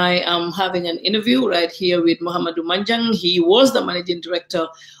that I am having an interview right here with Mohamadou Manjang. He was the managing director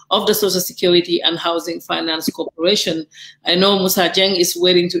of the Social Security and Housing Finance Corporation. I know Musa Jeng is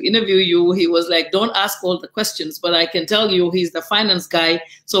waiting to interview you. He was like, don't ask all the questions, but I can tell you he's the finance guy.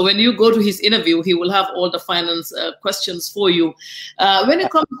 So when you go to his interview, he will have all the finance questions for you. When it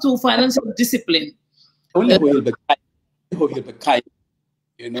comes to financial discipline. Only who will be kind.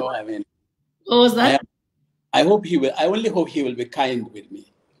 You know, I mean. What was that? I only hope he will be kind with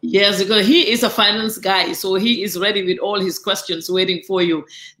me. Yes, because he is a finance guy, so he is ready with all his questions waiting for you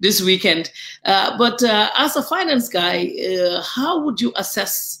this weekend. But as a finance guy, how would you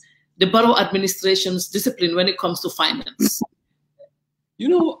assess the borough administration's discipline when it comes to finance? You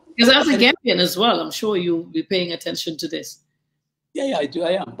know, because as a Gambian as well, I'm sure you'll be paying attention to this. Yeah, I do.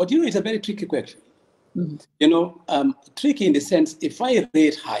 I am. But you know, it's a very tricky question. Mm-hmm. You know, tricky in the sense, if I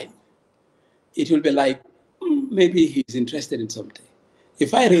rate high, it will be like, maybe he's interested in something.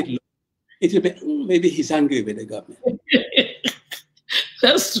 If I rate low, it will be, maybe he's angry with the government.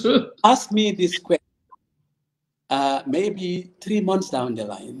 That's true. Ask me this question, maybe 3 months down the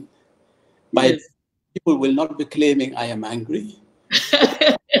line, yes. People will not be claiming I am angry.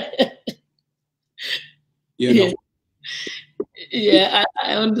 You know. Yeah,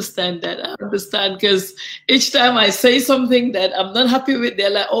 I understand that. I understand because each time I say something that I'm not happy with,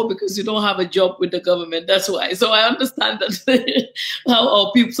 they're like, oh, because you don't have a job with the government. That's why. So I understand that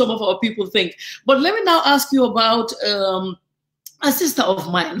how some of our people think. But let me now ask you about a sister of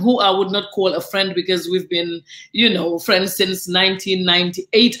mine who I would not call a friend because we've been, you know, friends since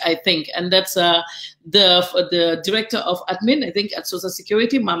 1998, I think. And that's the director of admin, I think, at Social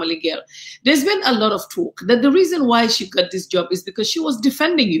Security, Mama Ligel. There's been a lot of talk that the reason why she got this job is because she was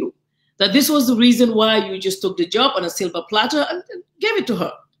defending you. That this was the reason why you just took the job on a silver platter and gave it to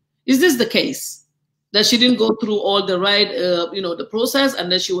her. Is this the case? That she didn't go through all the right, you know, the process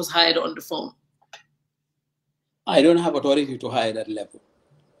and that she was hired on the phone? I don't have authority to hire at that level.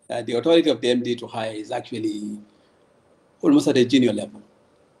 The authority of the MD to hire is actually almost at a junior level.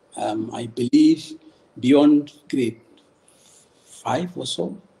 I believe beyond grade 5 or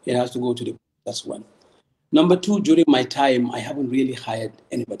so, it has to go to the, that's one. Number two, during my time, I haven't really hired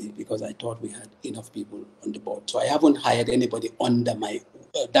anybody because I thought we had enough people on the board. So I haven't hired anybody under my,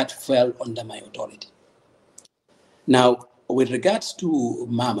 that fell under my authority. Now, with regards to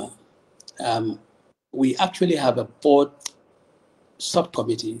Mama, we actually have a board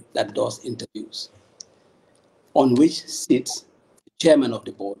subcommittee that does interviews, on which sits the chairman of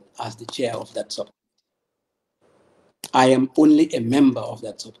the board as the chair of that subcommittee. I am only a member of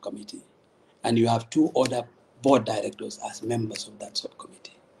that subcommittee, and you have 2 other board directors as members of that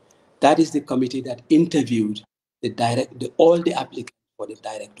subcommittee. That is the committee that interviewed all the applicants for the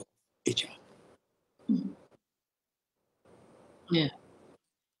director of HR. Yeah.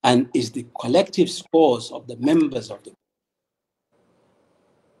 And is the collective scores of the members of the board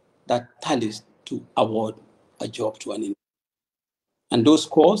that tallies to award a job to an individual. And those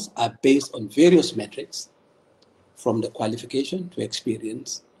scores are based on various metrics, from the qualification to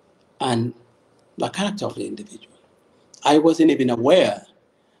experience and the character of the individual. I wasn't even aware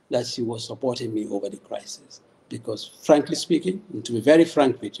that she was supporting me over the crisis because, frankly speaking, and to be very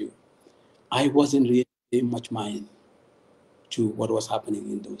frank with you, I wasn't really paying much mind to what was happening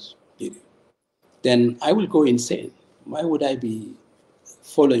in those periods. Then I will go insane. Why would I be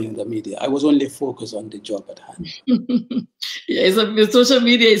following the media? I was only focused on the job at hand. Yeah, social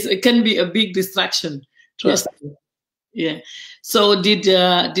media it can be a big distraction. Trust me. Yeah. So did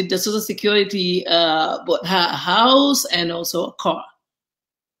the Social Security bought her a house and also a car?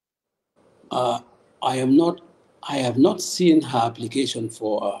 I have not seen her application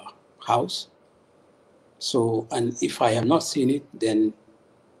for house. So, and if I have not seen it, then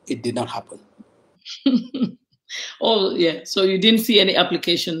it did not happen. Oh, yeah. So you didn't see any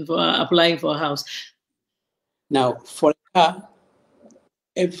application for applying for a house. Now, for a car,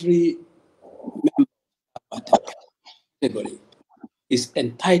 every member of that category is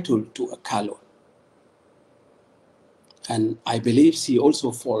entitled to a car loan. And I believe she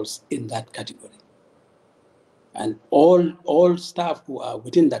also falls in that category. And all staff who are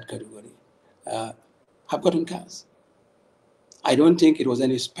within that category have gotten cars. I don't think it was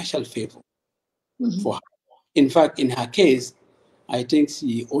any special favor for her. In fact, in her case, I think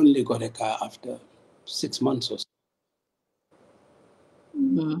she only got a car after 6 months or so.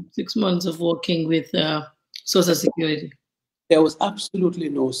 6 months of working with Social Security. There was absolutely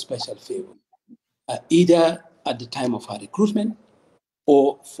no special favor, either at the time of her recruitment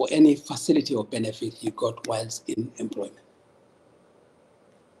or for any facility or benefit he got whilst in employment.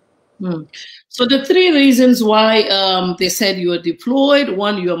 So the three reasons why they said you are deployed: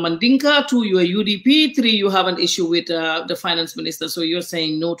 one, you are Mandinka; two, you are UDP; three, you have an issue with the finance minister. So you're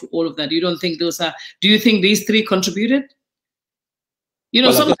saying no to all of that. You don't think those are? Do you think these three contributed? You know,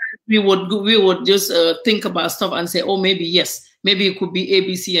 well, sometimes we would just think about stuff and say, oh, maybe yes, maybe it could be A,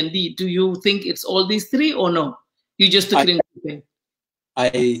 B, C, and D. Do you think it's all these three, or no? You just took it in.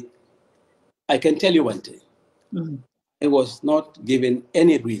 I can tell you one thing. I was not given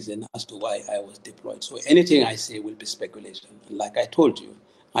any reason as to why I was deployed. So anything I say will be speculation. Like I told you,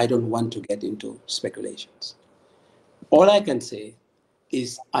 I don't want to get into speculations. All I can say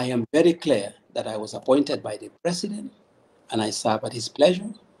is I am very clear that I was appointed by the president and I serve at his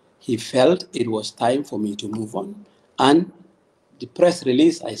pleasure. He felt it was time for me to move on. And the press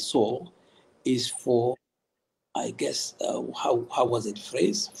release I saw is for, I guess, how was it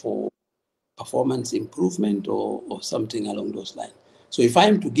phrased? For performance improvement or something along those lines. So if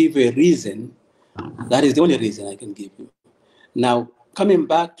I'm to give a reason, that is the only reason I can give you. Now, coming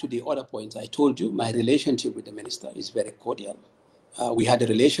back to the other points, I told you my relationship with the minister is very cordial. We had a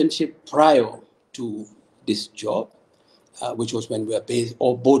relationship prior to this job, which was when we were based,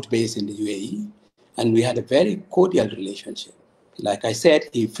 or both based in the UAE, and we had a very cordial relationship. Like I said,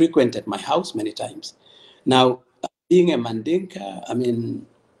 he frequented my house many times. Now, being a Mandinka, I mean,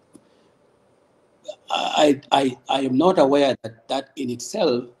 I am not aware that that in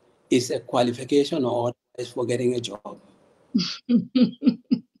itself is a qualification or for getting a job.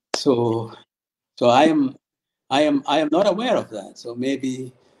 So I am not aware of that. So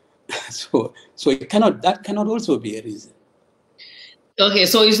maybe so it cannot, that cannot also be a reason. Okay,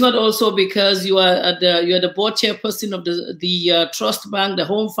 so it's not also because you are the board chairperson of the trust bank, the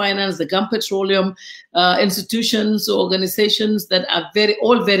home finance, the Gulf Petroleum institutions, organizations that are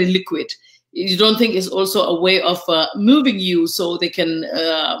all very liquid. You don't think it's also a way of moving you so they can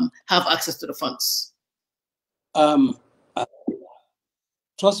have access to the funds?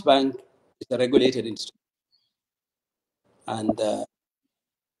 Trust bank is a regulated institution, and the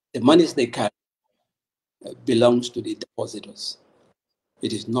monies they carry belongs to the depositors.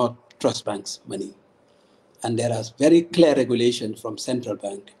 It is not trust bank's money. And there are very clear regulations from central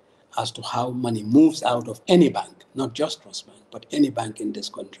bank as to how money moves out of any bank, not just trust bank, but any bank in this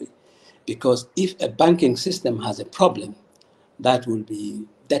country. Because if a banking system has a problem, that will be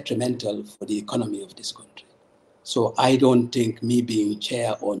detrimental for the economy of this country. So I don't think me being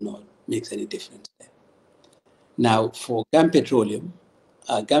chair or not makes any difference there. Now, for Gulf Petroleum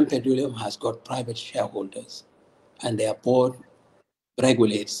has got private shareholders, and their board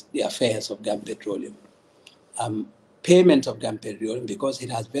regulates the affairs of Gulf Petroleum. Payment of Gulf Petroleum, because it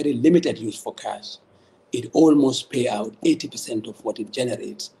has very limited use for cash, it almost pay out 80% of what it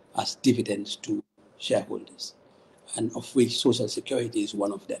generates as dividends to shareholders, and of which Social Security is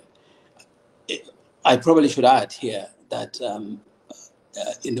one of them. I probably should add here that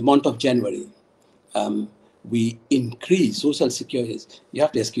in the month of January, we increased Social Security. You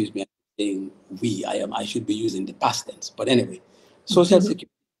have to excuse me, I'm saying we, I should be using the past tense, but anyway, Social Security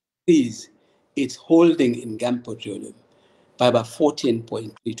increased its holding in Gulf Petroleum by about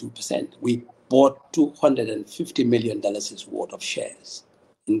 14.32%. We bought $250 million worth of shares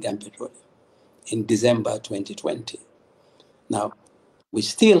in Gulf Petroleum in December 2020. Now, we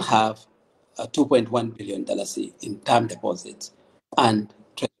still have $2.1 billion in term deposits and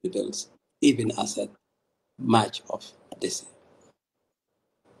treasury bills, even as at March of this year.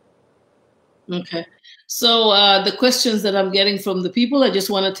 Okay. So the questions that I'm getting from the people, I just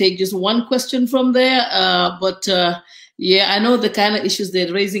want to take just one question from there. Yeah, I know the kind of issues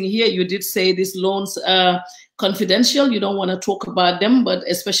they're raising here. You did say these loans are confidential. You don't want to talk about them, but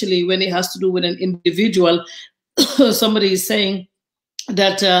especially when it has to do with an individual, somebody is saying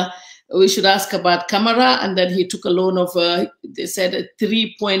that we should ask about Camara, and then he took a loan of, they said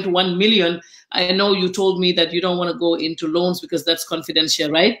 3.1 million. I know you told me that you don't want to go into loans because that's confidential,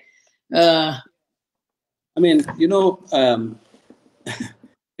 right? I mean, you know,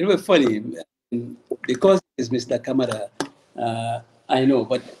 it was funny because it's Mr. Camara, I know,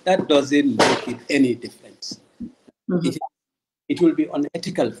 but that doesn't make it any difference. Mm-hmm. It will be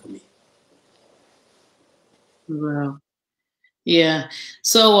unethical for me. Wow. Yeah.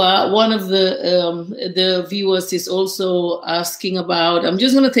 So one of the viewers is also asking about. I'm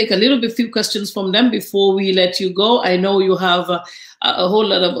just going to take a little bit few questions from them before we let you go. I know you have a whole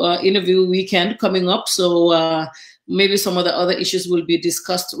lot of interview weekend coming up, so maybe some of the other issues will be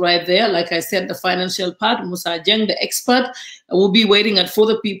discussed right there. Like I said, the financial part, Musa Jeng, the expert, will be waiting at For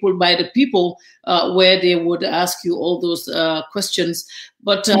the People, by the People, where they would ask you all those questions.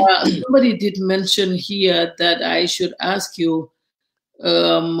 But somebody did mention here that I should ask you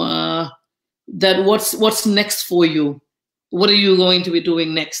that what's next for you? What are you going to be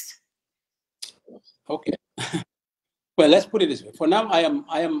doing next? Okay. Well, let's put it this way. For now, I'm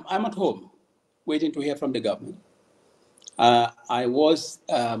at home, waiting to hear from the government. I was,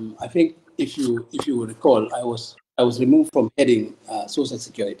 I think, if you recall, I was removed from heading Social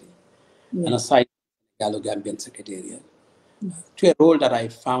Security and assigned to the Gallo-Gambian Secretariat to a role that I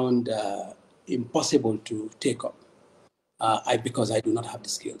found impossible to take up because I do not have the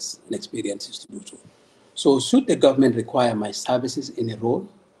skills and experiences to do so. So should the government require my services in a role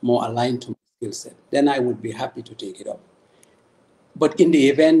more aligned to my skill set, then I would be happy to take it up. But in the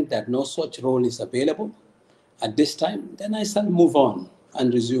event that no such role is available at this time, then I shall move on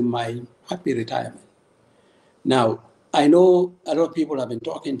and resume my happy retirement. Now, I know a lot of people have been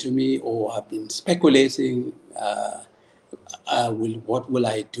talking to me or have been speculating, what will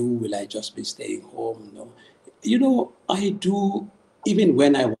I do? Will I just be staying home? No. You know, I do, even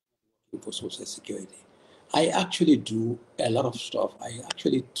when I was working for Social Security, I actually do a lot of stuff. I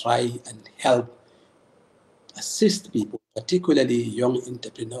actually try and help assist people, particularly young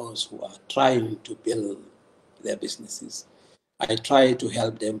entrepreneurs who are trying to build their businesses. I try to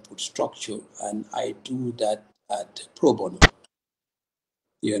help them put structure, and I do that at pro bono.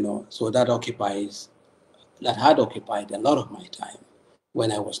 You know, so that had occupied a lot of my time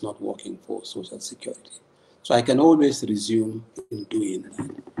when I was not working for Social Security. So I can always resume in doing that.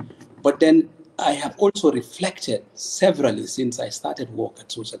 But then I have also reflected severally since I started work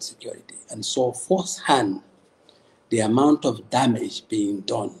at Social Security and saw firsthand the amount of damage being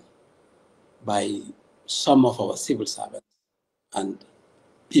done by some of our civil servants and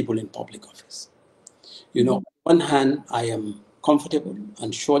people in public office. You know, on one hand, I am comfortable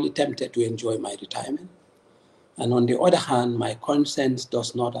and surely tempted to enjoy my retirement. And on the other hand, my conscience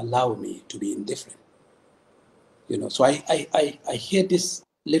does not allow me to be indifferent. You know, so I hear this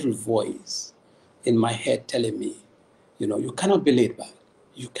little voice in my head telling me, you know, you cannot be laid back.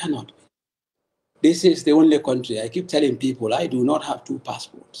 You cannot be. This is the only country. I keep telling people I do not have 2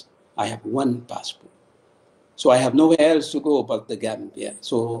 passports. I have 1 passport. So I have nowhere else to go but the Gambia.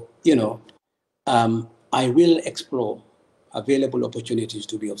 So, you know, I will explore available opportunities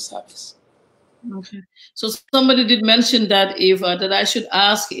to be of service. Okay. So somebody did mention that that I should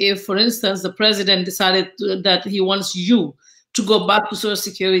ask if, for instance, the president decided that he wants you to go back to Social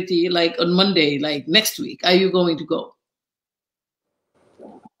Security, like on Monday, like next week. Are you going to go?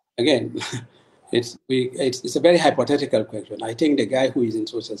 Again, it's a very hypothetical question. I think the guy who is in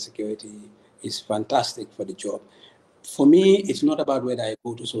Social Security is fantastic for the job. For me, it's not about whether I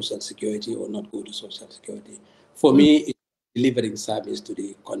go to Social Security or not go to Social Security. For me, it's delivering service to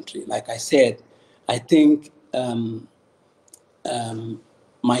the country. Like I said, I think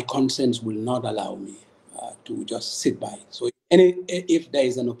my conscience will not allow me to just sit by. So if there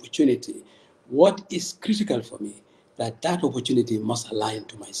is an opportunity, what is critical for me, that opportunity must align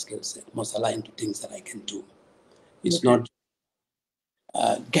to my skill set, must align to things that I can do. It's not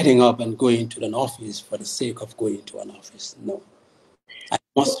getting up and going to an office for the sake of going to an office. No. I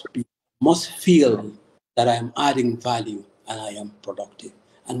must feel that I am adding value and I am productive.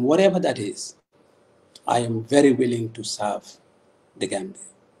 And whatever that is, I am very willing to serve the Gambia.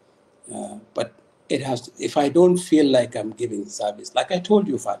 But it has to, if I don't feel like I'm giving service, like I told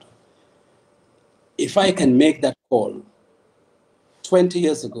you, Fatu, if I can make that call 20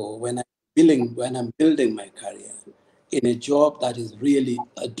 years ago when I'm building my career in a job that is really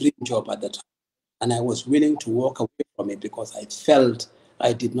a dream job at the time, and I was willing to walk away from it because I felt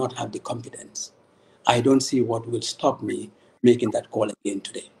I did not have the competence, I don't see what will stop me making that call again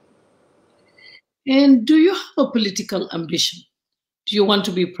today. And do you have a political ambition? Do you want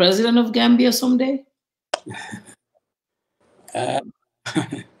to be president of Gambia someday?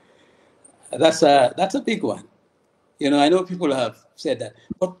 That's a big one. I know people have said that,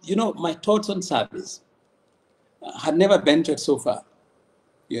 but my thoughts on service had never ventured so far.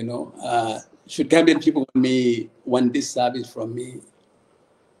 Should Gambian people want this service from me,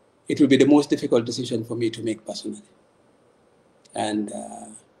 it will be the most difficult decision for me to make personally. And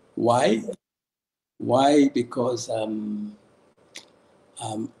why? Why? Because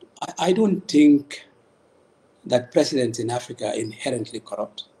I don't think that presidents in Africa are inherently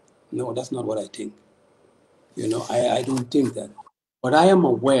corrupt. No, that's not what I think. I don't think that. But I am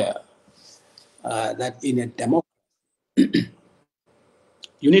aware that in a democracy,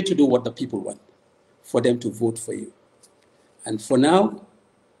 you need to do what the people want for them to vote for you. And for now,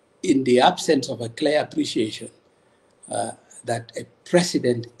 in the absence of a clear appreciation that a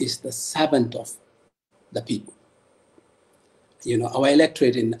president is the servant of the people, our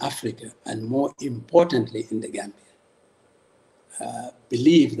electorate in Africa, and more importantly in the Gambia,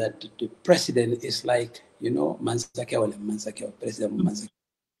 believe that the president is like, Mansakeo, President Mansakeo,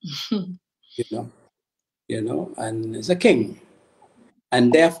 and is a king.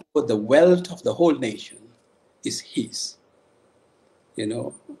 And therefore, the wealth of the whole nation is his.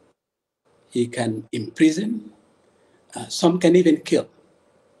 He can imprison, some can even kill.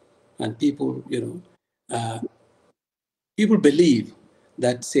 And people, people believe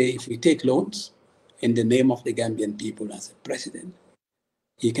that, say, if we take loans in the name of the Gambian people as a president,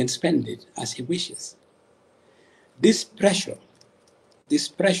 he can spend it as he wishes. This pressure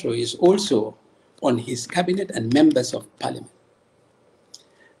is also on his cabinet and members of parliament.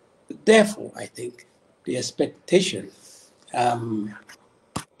 Therefore, I think the expectation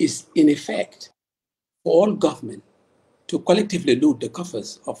is, in effect, for all government to collectively loot the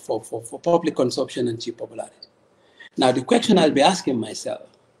coffers for public consumption and cheap popularity. Now, the question I'll be asking myself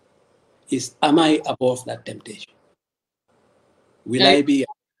is, am I above that temptation? Will I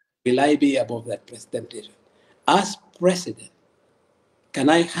be above that temptation? As president, can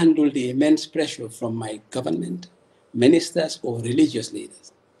I handle the immense pressure from my government, ministers, or religious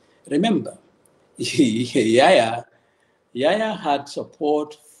leaders? Remember, Yaya had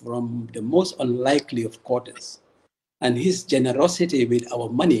support from the most unlikely of quarters, and his generosity with our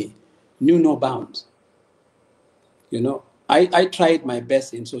money knew no bounds. I tried my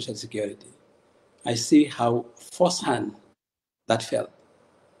best in Social Security. I see how firsthand that felt.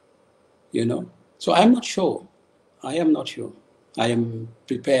 So I'm not sure. I am not sure. I am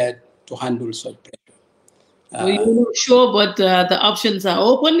prepared to handle such pressure. So you're not sure, but the options are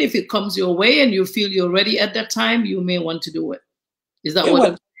open. If it comes your way and you feel you're ready at that time, you may want to do it. Is that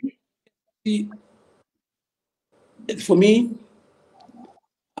what? Well, for me,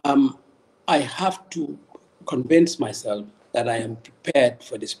 I have to convince myself that I am prepared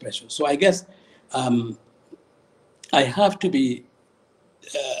for this pressure. So I guess I have to be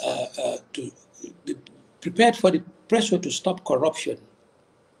prepared for the pressure to stop corruption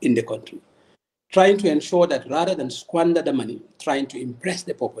in the country, trying to ensure that rather than squander the money, trying to impress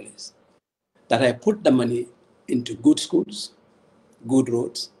the populace, that I put the money into good schools, good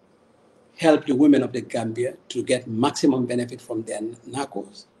roads, help the women of the Gambia to get maximum benefit from their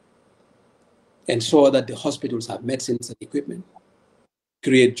NACOs, ensure that the hospitals have medicines and equipment,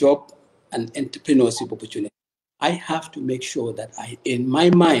 create job and entrepreneurship opportunities. I have to make sure that in my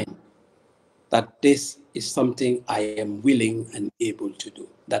mind, that this is something I am willing and able to do,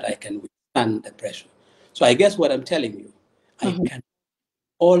 that I can withstand the pressure. So I guess what I'm telling you, I can,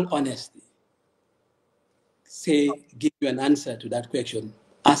 all honesty, give you an answer to that question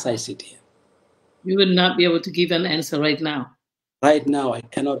as I sit here. You would not be able to give an answer right now. Right now, I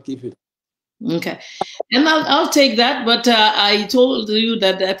cannot give you. Okay. And I'll take that, but I told you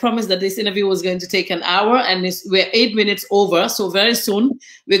that I promised that this interview was going to take an hour, and we're 8 minutes over. So very soon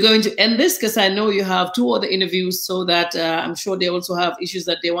we're going to end this, because I know you have 2 other interviews, so that I'm sure they also have issues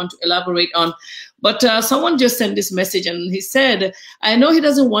that they want to elaborate on. But someone just sent this message, and he said, I know he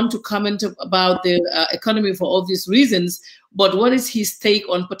doesn't want to comment about the economy for obvious reasons, but what is his take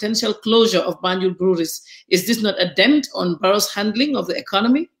on potential closure of Banjul breweries? Is this not a dent on Barrow's handling of the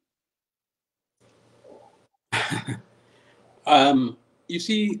economy? You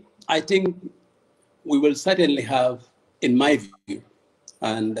see, I think we will certainly have, in my view,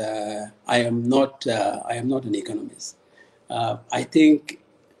 and I am not an economist. I think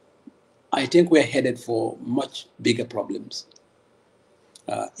we're headed for much bigger problems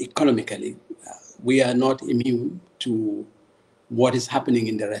economically. We are not immune to what is happening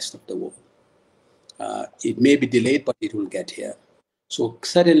in the rest of the world. It may be delayed, but it will get here. So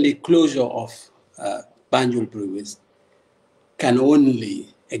certainly, closure of Banjul breweries can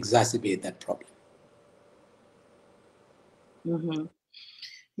only exacerbate that problem.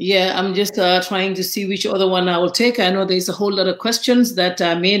 Yeah, I'm just trying to see which other one I will take. I know there's a whole lot of questions that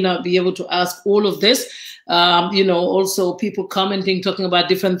I may not be able to ask all of this. You know, also people commenting, talking about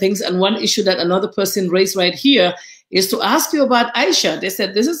different things. And one issue that another person raised right here is to ask you about Aisha. They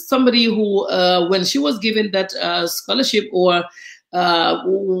said this is somebody who, when she was given that scholarship or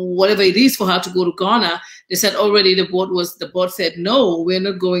whatever it is for her to go to Ghana, they said already the board said, no, we're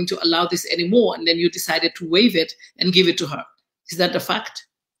not going to allow this anymore. And then you decided to waive it and give it to her. Is that the fact?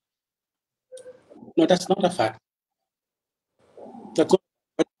 No, that's not a fact. That's not,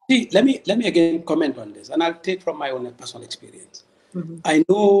 but see, let me again comment on this, and I'll take from my own personal experience. Mm-hmm. I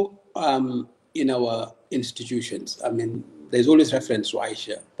know in our institutions, I mean, there's always reference to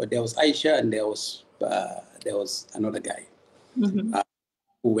Aisha, but there was Aisha and there was another guy mm-hmm.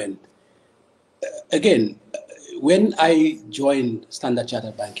 Who went. Again, when I joined Standard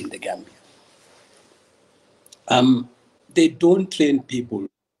Chartered Bank in the Gambia, they don't train people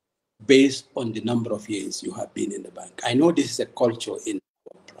based on the number of years you have been in the bank. I know this is a culture in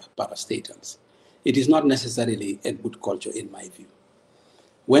parastatals. It is not necessarily a good culture in my view.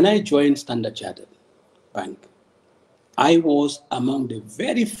 When I joined Standard Chartered Bank, I was among the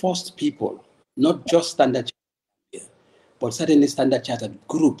very first people, not just Standard Chartered, but certainly Standard Chartered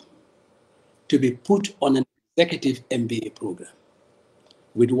Group, to be put on an executive MBA program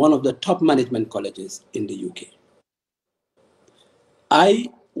with one of the top management colleges in the UK. I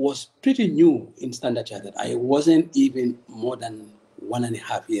was pretty new in Standard Chartered. I wasn't even more than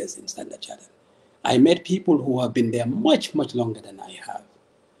 1.5 years in Standard Chartered. I met people who have been there much, much longer than I have.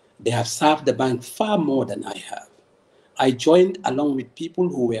 They have served the bank far more than I have. I joined along with people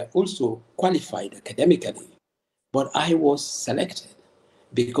who were also qualified academically, but I was selected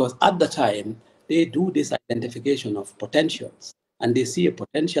because at the time, they do this identification of potentials and they see a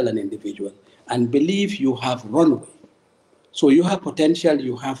potential in an individual and believe you have runway. So you have potential,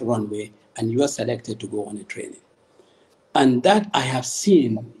 you have runway, and you are selected to go on a training. And that I have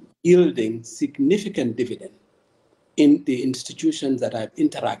seen yielding significant dividend in the institutions that I've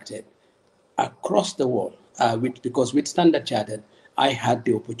interacted across the world. Because with Standard Chartered, I had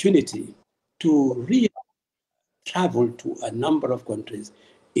the opportunity to really travel to a number of countries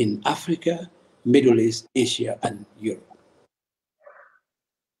in Africa, Middle East, Asia, and Europe.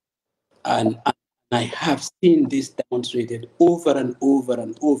 And I have seen this demonstrated over and over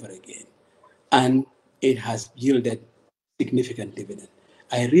and over again, and it has yielded significant dividend.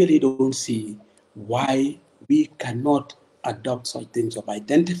 I really don't see why we cannot adopt such things of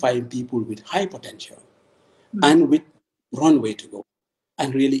identifying people with high potential and with runway to go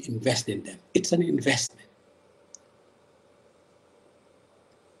and really invest in them. It's an investment.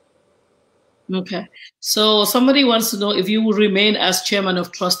 Okay. So somebody wants to know if you will remain as chairman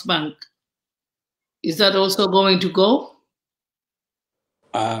of Trust Bank. Is that also going to go?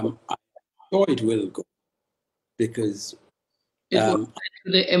 I'm sure it will go because it will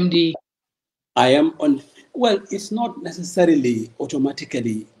to the MD. I am on, well, it's not necessarily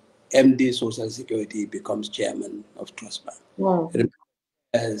automatically MD Social Security becomes chairman of Trust Bank. Wow.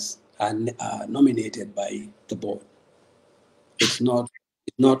 As are nominated by the board. It's not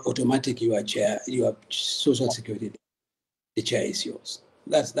automatic. You are chair. You are Social Security. The chair is yours.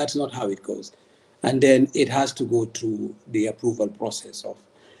 That's not how it goes. And then it has to go through the approval process of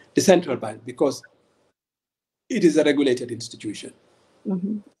the central bank because it is a regulated institution.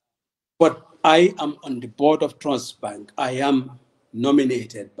 Mm-hmm. But I am on the board of Trust Bank. I am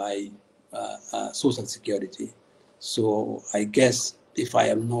nominated by Social Security. So I guess if I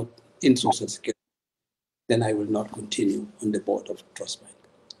am not in Social Security, then I will not continue on the board of Trust Bank.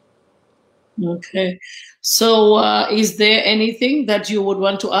 Okay. So is there anything that you would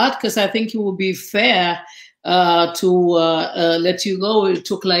want to add? Because I think it would be fair to let you go. It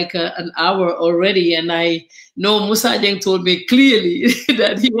took like an hour already. And I know Musa Jeng told me clearly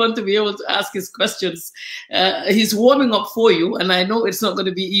that he wants to be able to ask his questions. He's warming up for you. And I know it's not going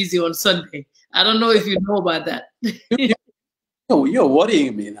to be easy on Sunday. I don't know if you know about that. Oh, you're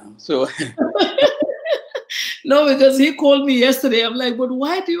worrying me now. So... No, because he called me yesterday. I'm like, but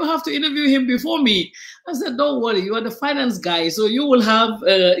why do you have to interview him before me? I said, don't worry, you are the finance guy. So you will have,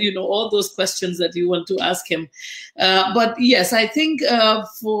 all those questions that you want to ask him. But yes, I think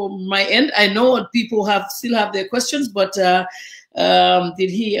for my end, I know people still have their questions, but did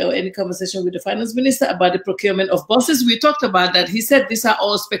he have any conversation with the finance minister about the procurement of buses? We talked about that. He said these are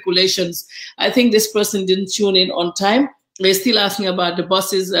all speculations. I think this person didn't tune in on time. They're still asking about the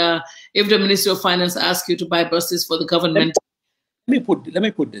buses. If the Ministry of Finance asks you to buy buses for the government. Let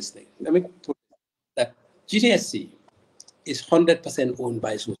me put this thing. Let me put that GTSC is 100% owned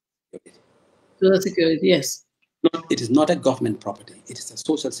by Social Security. Social Security, yes. it is not a government property. It is a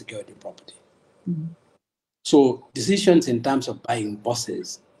social security property. Mm-hmm. So decisions in terms of buying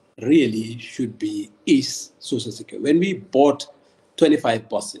buses really should be social security. When we bought 25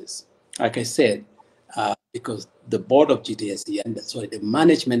 buses, like I said, because the board of GTSE and the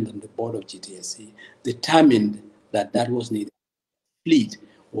management and the board of GTSE determined that that was needed. Fleet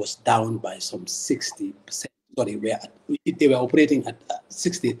was down by some 60%. Sorry, they were operating at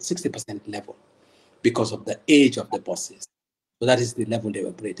 60% level because of the age of the buses. So that is the level they were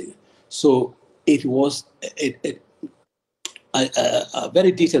operating. So it was a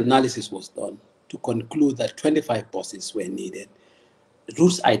very detailed analysis was done to conclude that 25 buses were needed.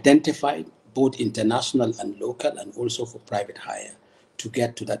 Routes identified, both international and local, and also for private hire, to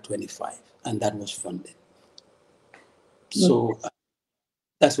get to that 25, and that was funded. So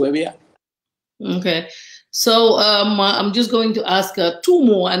that's where we are. Okay. So I'm just going to ask 2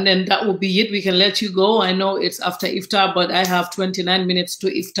 more, and then that will be it. We can let you go. I know it's after iftar, but I have 29 minutes to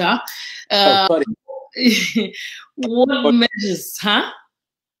iftar. Sorry. What measures, huh?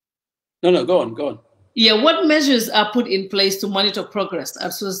 No, go on. Yeah, what measures are put in place to monitor progress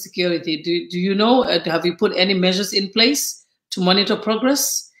at Social Security? Do you know, have you put any measures in place to monitor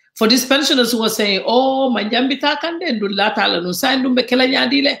progress? For these pensioners who are saying, oh, manjambita kande ndulla tala no sign dumbe kela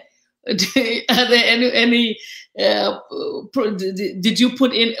nyadile. Are there any did you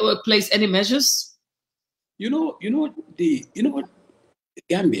put in place any measures? You know what,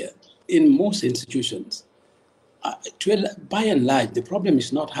 Gambia, in most institutions, by and large, the problem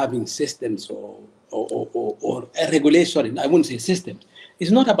is not having systems or a regulation. I wouldn't say systems.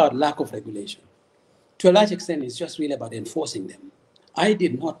 It's not about lack of regulation. To a large extent, it's just really about enforcing them. I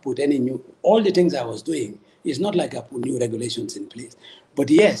did not put any all the things I was doing, it's not like I put new regulations in place. But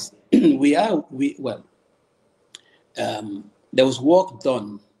yes, there was work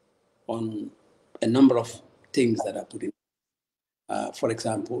done on a number of things that are put in. For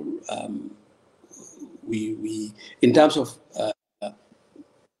example, we in terms of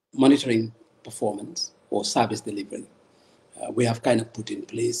monitoring performance or service delivery, we have kind of put in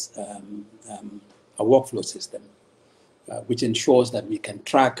place a workflow system, which ensures that we can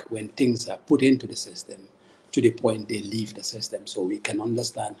track when things are put into the system to the point they leave the system, so we can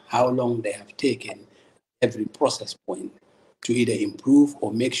understand how long they have taken every process point to either improve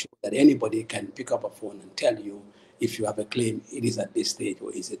or make sure that anybody can pick up a phone and tell you if you have a claim, it is at this stage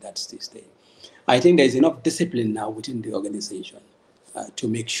or is it at this stage. I think there's enough discipline now within the organization to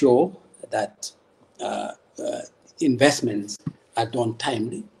make sure that investments are done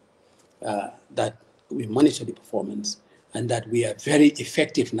timely, that we monitor the performance, and that we are very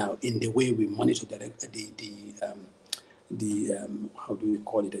effective now in the way we monitor how do we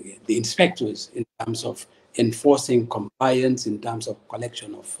call it again? The inspectors, in terms of enforcing compliance, in terms of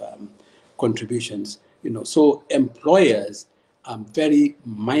collection of contributions. So employers are very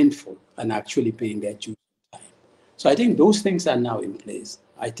mindful and actually paying their dues on time. So I think those things are now in place.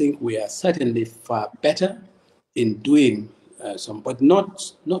 I think we are certainly far better in doing but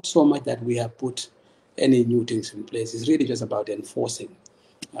not so much that we have put any new things in place. It's really just about enforcing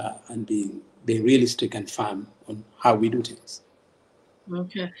and being really strict and firm on how we do things.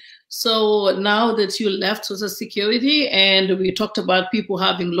 Okay. So now that you left Social Security and we talked about people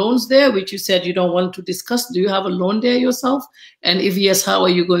having loans there, which you said you don't want to discuss, do you have a loan there yourself? And if yes, how are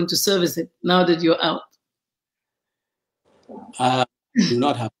you going to service it now that you're out? Do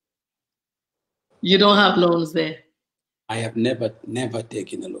not have. You don't have loans there? I have never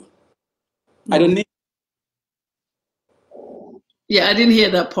taken a loan. I don't need. Yeah, I didn't hear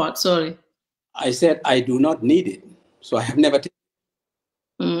that part. Sorry. I said I do not need it, so I have never taken.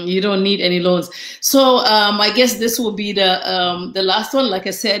 You don't need any loans. So I guess this will be the last one. Like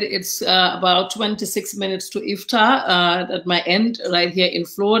I said, it's about 26 minutes to iftar at my end right here in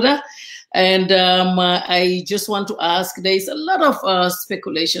Florida. And I just want to ask, there's a lot of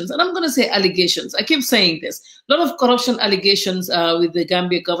speculations, and I'm going to say allegations. I keep saying this, a lot of corruption allegations with the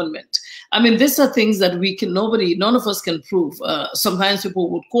Gambia government. I mean, these are things that none of us can prove. Sometimes people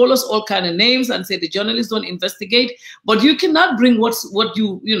would call us all kind of names and say the journalists don't investigate, but you cannot bring what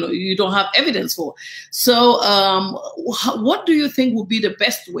you don't have evidence for. So what do you think would be the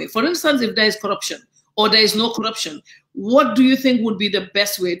best way? For instance, if there is corruption or there is no corruption, what do you think would be the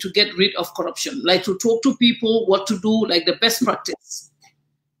best way to get rid of corruption? Like to talk to people, what to do, like the best practice?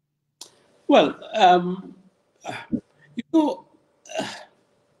 Well,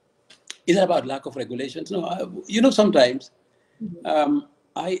 is it about lack of regulations? No, sometimes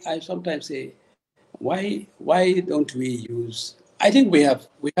I sometimes say, why don't we use? I think we have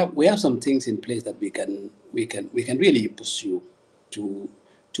some things in place that we can really pursue to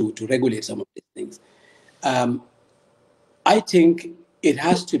regulate some of these things. I think it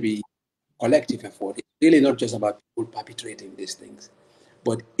has to be collective effort. It's really not just about people perpetrating these things,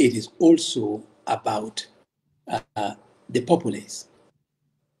 but it is also about the populace.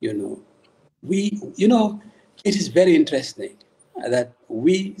 You know, it is very interesting that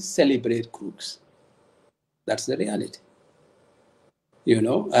we celebrate crooks. That's the reality.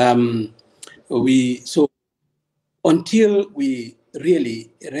 So until we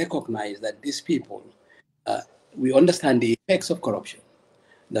really recognize that these people, we understand the effects of corruption,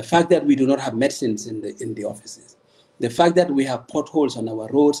 the fact that we do not have medicines in the offices, the fact that we have potholes on our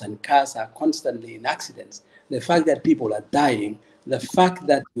roads and cars are constantly in accidents, the fact that people are dying, the fact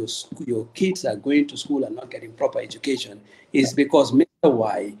that your kids are going to school and not getting proper education is because Mr.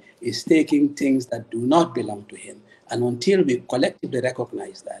 Y is taking things that do not belong to him. And until we collectively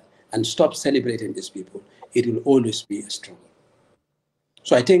recognize that and stop celebrating these people, it will always be a struggle.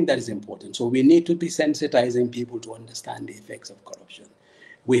 So I think that is important. So we need to be sensitizing people to understand the effects of corruption.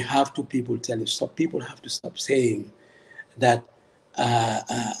 We have to people have to stop saying that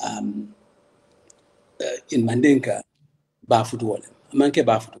in Mandinka, Bafutwale, Manke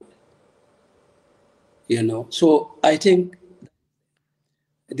Bafutwale. So I think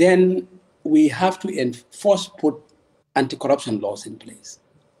then we have to put anti-corruption laws in place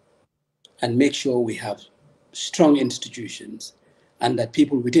and make sure we have strong institutions and that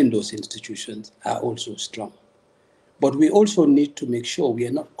people within those institutions are also strong. But we also need to make sure we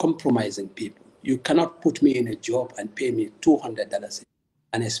are not compromising people. You cannot put me in a job and pay me $200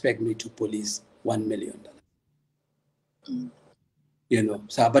 and expect me to police $1 million.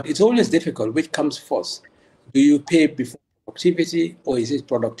 But it's always difficult. Which comes first? Do you pay before productivity, or is it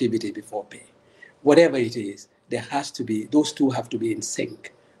productivity before pay? Whatever it is, those two have to be in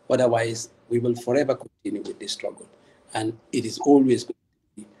sync. Otherwise, we will forever continue with this struggle. And it is always going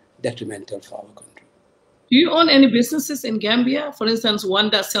to be detrimental for our country. Do you own any businesses in Gambia? For instance, one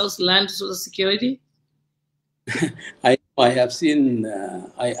that sells land to Social Security? I have seen,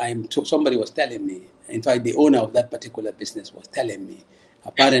 somebody was telling me, in fact, the owner of that particular business was telling me,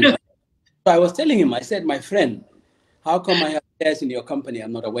 apparently. So I was telling him, I said, my friend, how come I have shares in your company?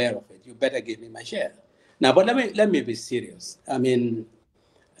 I'm not aware of it. You better give me my share. Now, but let me be serious. I mean,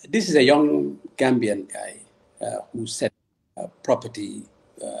 this is a young Gambian guy who set a property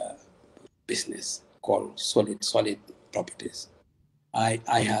business called Solid Properties. I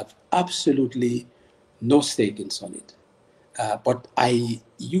have absolutely no stake in Solid, but I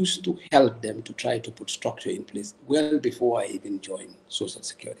used to help them to try to put structure in place well before I even joined Social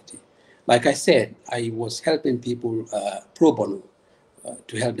Security. Like I said, I was helping people pro bono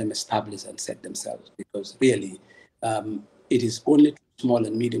to help them establish and set themselves, because really it is only small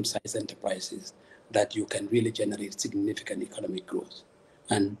and medium-sized enterprises that you can really generate significant economic growth.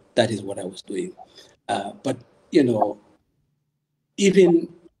 And that is what I was doing. But, even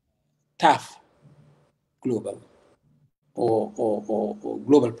TAF Global or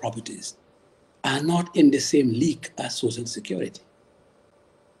Global Properties are not in the same league as Social Security.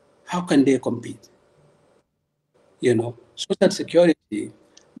 How can they compete? Social Security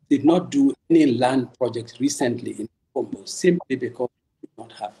did not do any land projects recently in Congo simply because we do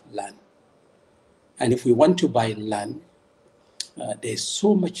not have land. And if we want to buy land, there's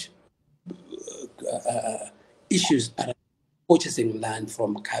so much issues around purchasing land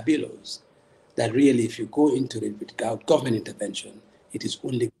from Kabilos that really, if you go into it without government intervention, it is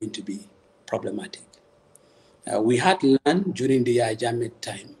only going to be problematic. We had land during the Ajame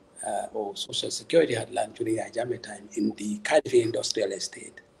time, or Social Security had land during the Ajame time in the Kadife Industrial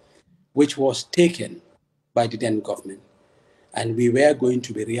Estate, which was taken by the then government. And we were going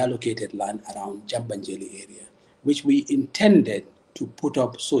to be reallocated land around Jambanjeli area, which we intended to put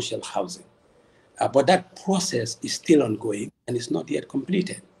up social housing. But that process is still ongoing and is not yet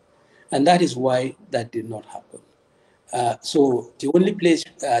completed. And that is why that did not happen. So the only place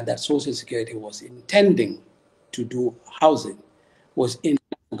that Social Security was intending to do housing was in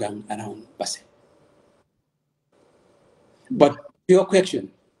Gang around Basse. But to your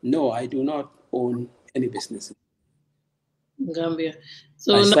question, no, I do not own any businesses. Gambia.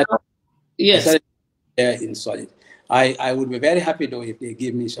 So yes. I started in Solid. I would be very happy though if they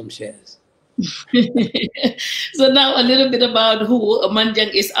give me some shares. So now a little bit about who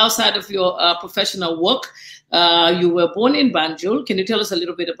Manjang is outside of your professional work. You were born in Banjul. Can you tell us a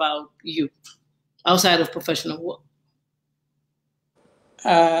little bit about you outside of professional work?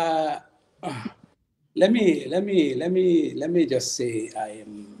 Let me just say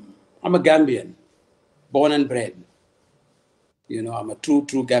I'm a Gambian, born and bred. I'm a true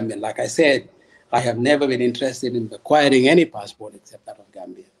Gambian. Like I said, I have never been interested in acquiring any passport except that of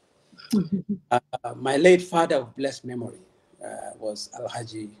Gambia. My late father of blessed memory, was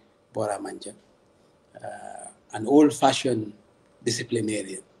Alhaji Bora Manjang, an old-fashioned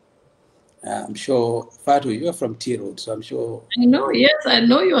disciplinarian. I'm sure, Fatu, you're from T Road, so I'm sure. I know, yes, I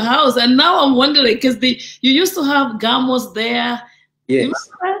know your house. And now I'm wondering, because you used to have gamos there. Yes.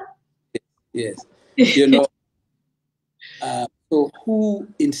 Yes. You know, so who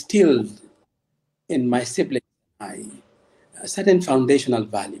instilled in my siblings and I certain foundational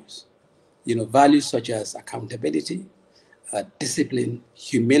values, you know, values such as accountability, discipline,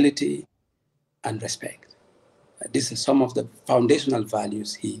 humility, and respect. These are some of the foundational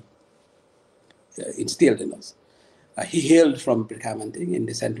values he instilled in us. He hailed from Brikamanting in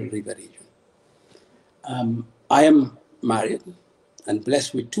the Central River region. I am married and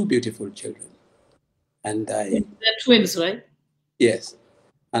blessed with 2 beautiful children. And they're twins, right? Yes.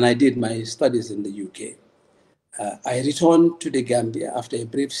 And I did my studies in the UK. I returned to the Gambia after a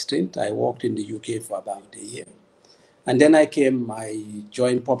brief stint. I worked in the UK for about a year. And then I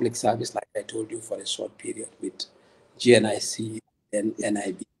joined public service, like I told you, for a short period with GNIC and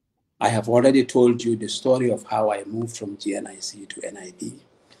NIB. I have already told you the story of how I moved from GNIC to NIB.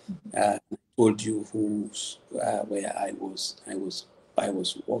 I told you where I was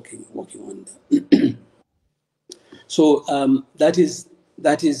working on that. So that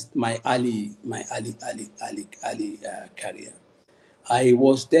is my early career.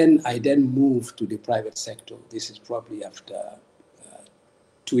 I then moved to the private sector. This is probably after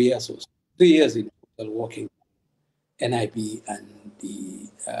 2 years or 3 years in total working NIB and the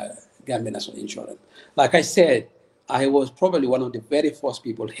Gambia National Insurance. Like I said, I was probably one of the very first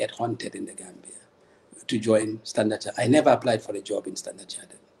people headhunted in the Gambia to join Standard Chartered. I never applied for a job in Standard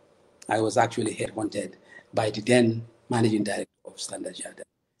Chartered. I was actually headhunted by the then managing director of Standard Chartered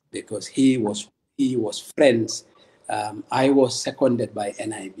because he was friends. I was seconded by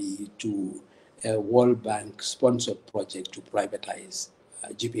NIB to a World Bank sponsored project to privatize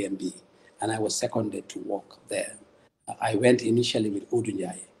GPMB, and I was seconded to work there. I went initially with Odu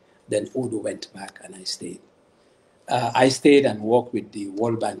Njai, then Odu went back and I stayed. I stayed and worked with the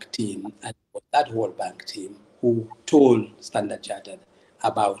World Bank team, and that World Bank team who told Standard Chartered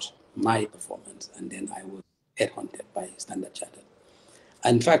about my performance, and then I was headhunted by Standard Chartered.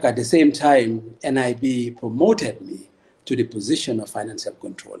 In fact, at the same time, NIB promoted me to the position of financial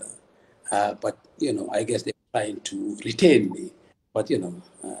controller. But, you know, I guess they're trying to retain me. But, you know,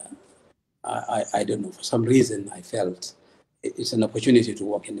 I don't know, for some reason I felt it's an opportunity to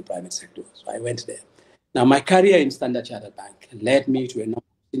work in the private sector. So I went there. Now, my career in Standard Chartered Bank led me to a number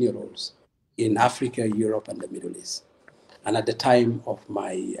of senior roles in Africa, Europe, and the Middle East. And at the time of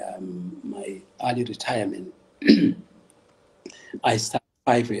my early retirement, I started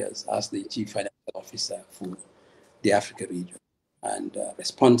 5 years as the Chief Financial Officer for the Africa region and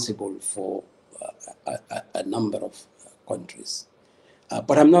responsible for a number of countries.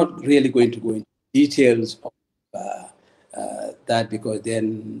 But I'm not really going to go into details of that because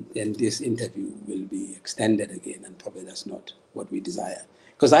then this interview will be extended again, and probably that's not what we desire.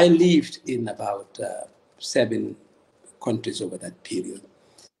 Because I lived in about 7 countries over that period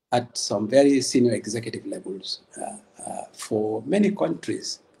at some very senior executive levels for many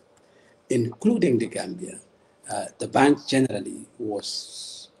countries, including the Gambia. The bank generally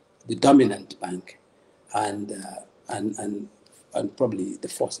was the dominant bank and probably the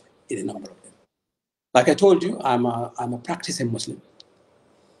first in a number of them. Like I told you, I'm a practicing Muslim,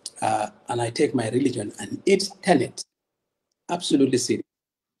 and I take my religion and its tenets absolutely serious.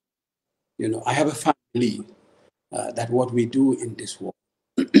 You know, I have a family that what we do in this world,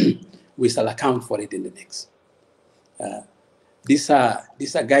 we shall account for it in the next. These are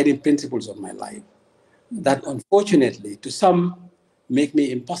guiding principles of my life that unfortunately to some make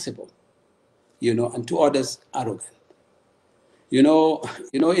me impossible, you know, and to others arrogant. You know,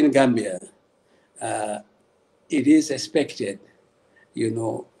 in Gambia, it is expected, you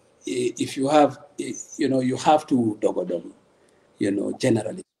know, if you have, you know, you have to dogo, you know,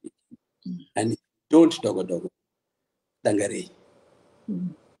 generally speaking. And if you don't dogo, dangare.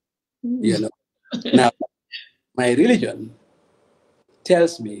 You know, now my religion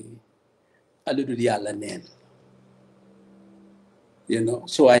tells me alududiyala nen. You know,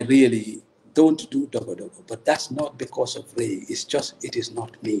 so I really don't do dogo, but that's not because of Ray. It's just, it is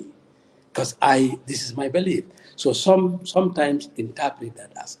not me. Because this is my belief. So sometimes interpret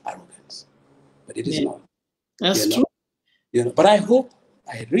that as arrogance, but it is not. That's true. You know, but I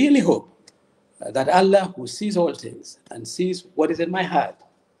really hope that Allah, who sees all things and sees what is in my heart,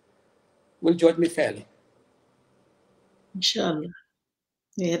 will judge me fairly. Inshallah.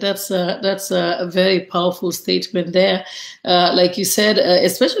 Yeah, that's a very powerful statement there. Like you said,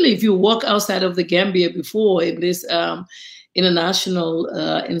 especially if you walk outside of the Gambia before in this, international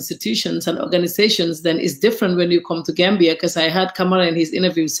institutions and organizations, then it's different when you come to Gambia. Because I heard Kamara in his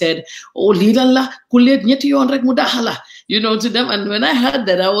interview said, "Oh, lidalla kulet nyeti yon rek mudahala," to them. And when I heard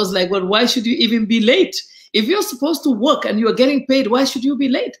that, I was like, "Well, why should you even be late? If you're supposed to work and you're getting paid, why should you be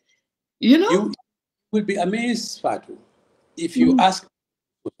late?" You will be amazed, Fatu, if you ask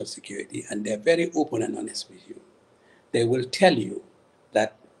Social Security, and they're very open and honest with you. They will tell you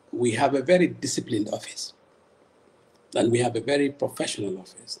that we have a very disciplined office, and we have a very professional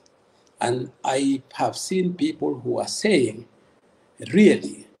office. And I have seen people who are saying,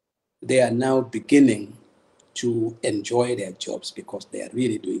 really, they are now beginning to enjoy their jobs because they are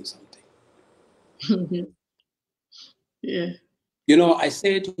really doing something. Yeah. I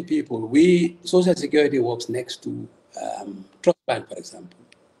say to people, Social Security works next to Trust Bank, for example.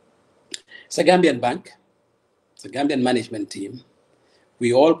 It's a Gambian bank. It's a Gambian management team.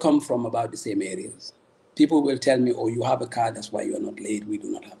 We all come from about the same areas. People will tell me, "Oh, you have a car, that's why you're not late." We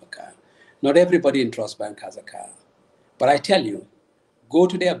do not have a car. Not everybody in Trust Bank has a car. But I tell you, go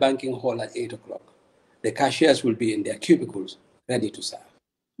to their banking hall at 8 o'clock. The cashiers will be in their cubicles, ready to serve.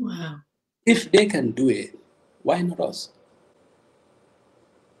 Wow. If they can do it, why not us?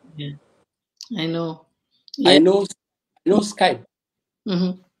 Yeah, I know. Yeah. I know Skype.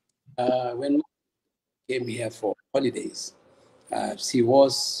 Mm-hmm. When came here for holidays, she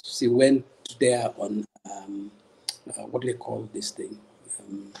went there on what do they call this thing?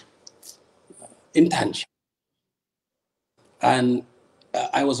 Internship. And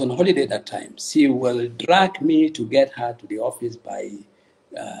I was on holiday that time. She will drag me to get her to the office by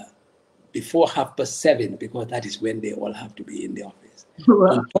before 7:30, because that is when they all have to be in the office. Wow.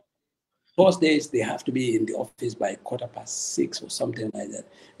 On Thursdays, they have to be in the office by 6:15 or something like that,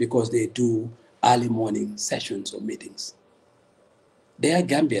 because they do early morning sessions or meetings. They are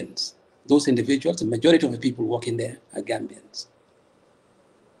Gambians. Those individuals, the majority of the people working there are Gambians.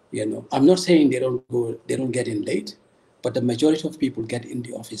 I'm not saying they don't get in late, but the majority of people get in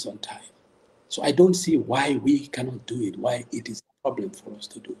the office on time. So I don't see why we cannot do it, why it is a problem for us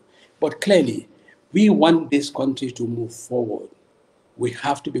to do. But clearly, we want this country to move forward. We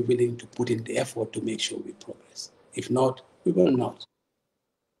have to be willing to put in the effort to make sure we progress. If not, we will not.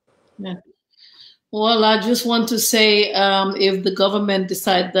 Yeah. Well, I just want to say, if the government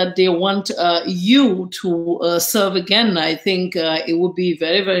decide that they want you to serve again, I think it would be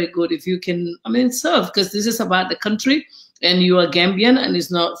very, very good if you can, serve, because this is about the country. And you are Gambian, and it's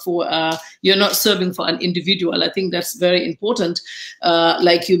not for, you're not serving for an individual. I think that's very important.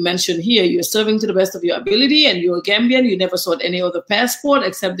 Like you mentioned here, you're serving to the best of your ability, and you're a Gambian. You never sought any other passport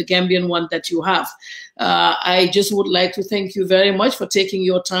except the Gambian one that you have. I just would like to thank you very much for taking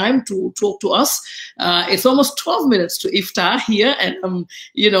your time to talk to us. It's almost 12 minutes to iftar here, and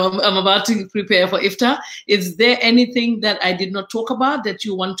I'm about to prepare for iftar. Is there anything that I did not talk about that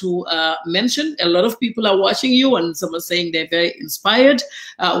you want to mention? A lot of people are watching you, and some are saying they're very inspired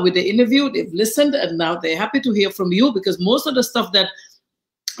with the interview. They've listened, and now they're happy to hear from you, because most of the stuff that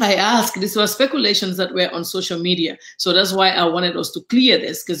I asked, these were speculations that were on social media. So that's why I wanted us to clear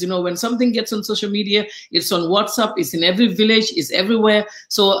this, because, when something gets on social media, it's on WhatsApp, it's in every village, it's everywhere.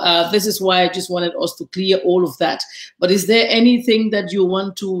 So this is why I just wanted us to clear all of that. But is there anything that you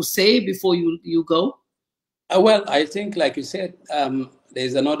want to say before you go? Well, I think, like you said,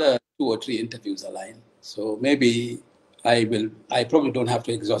 there's another 2 or 3 interviews aligned. So maybe I probably don't have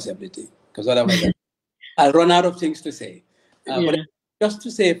to exhaust everything, because otherwise I'll run out of things to say. But just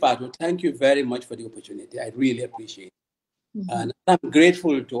to say, Fatu, thank you very much for the opportunity. I really appreciate it. Mm-hmm. And I'm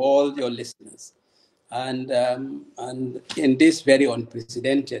grateful to all your listeners. And in these very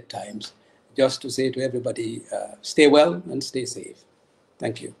unprecedented times, just to say to everybody, stay well and stay safe.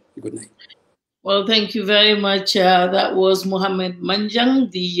 Thank you. Good night. Well, thank you very much. That was Mohamadou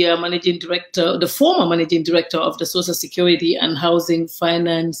Manjang, the managing director, the former managing director of the Social Security and Housing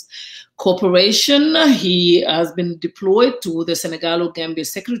Finance Corporation. He has been deployed to the Senegalo-Gambia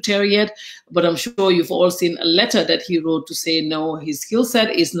Secretariat, but I'm sure you've all seen a letter that he wrote to say, no, his skill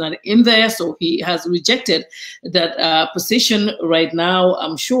set is not in there. So he has rejected that position right now.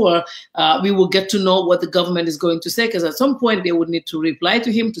 I'm sure we will get to know what the government is going to say, because at some point they would need to reply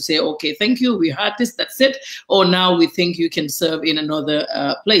to him to say, okay, thank you, we heard this, that's it. Or now we think you can serve in another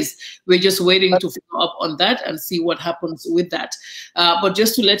place. We're just waiting to follow up on that and see what happens with that. But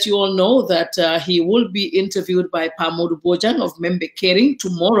just to let you all know, know that he will be interviewed by Mohamadou Manjang of Membe Kering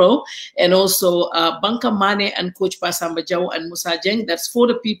tomorrow, and also Banka Mane and Coach Pasamba Jau and Musa Jeng. That's For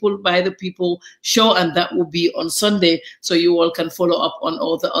the People, by the People show, and that will be on Sunday. So you all can follow up on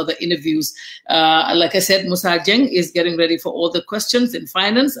all the other interviews. Like I said, Musa Jeng is getting ready for all the questions in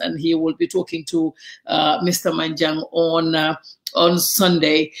finance, and he will be talking to Mr. Manjang on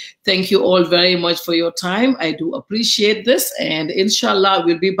Sunday. Thank you all very much for your time. I do appreciate this, and inshallah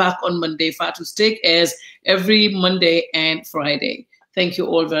we'll be back on Monday. Fatu Steak as every Monday and Friday. Thank you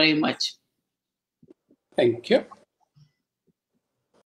all very much. Thank you.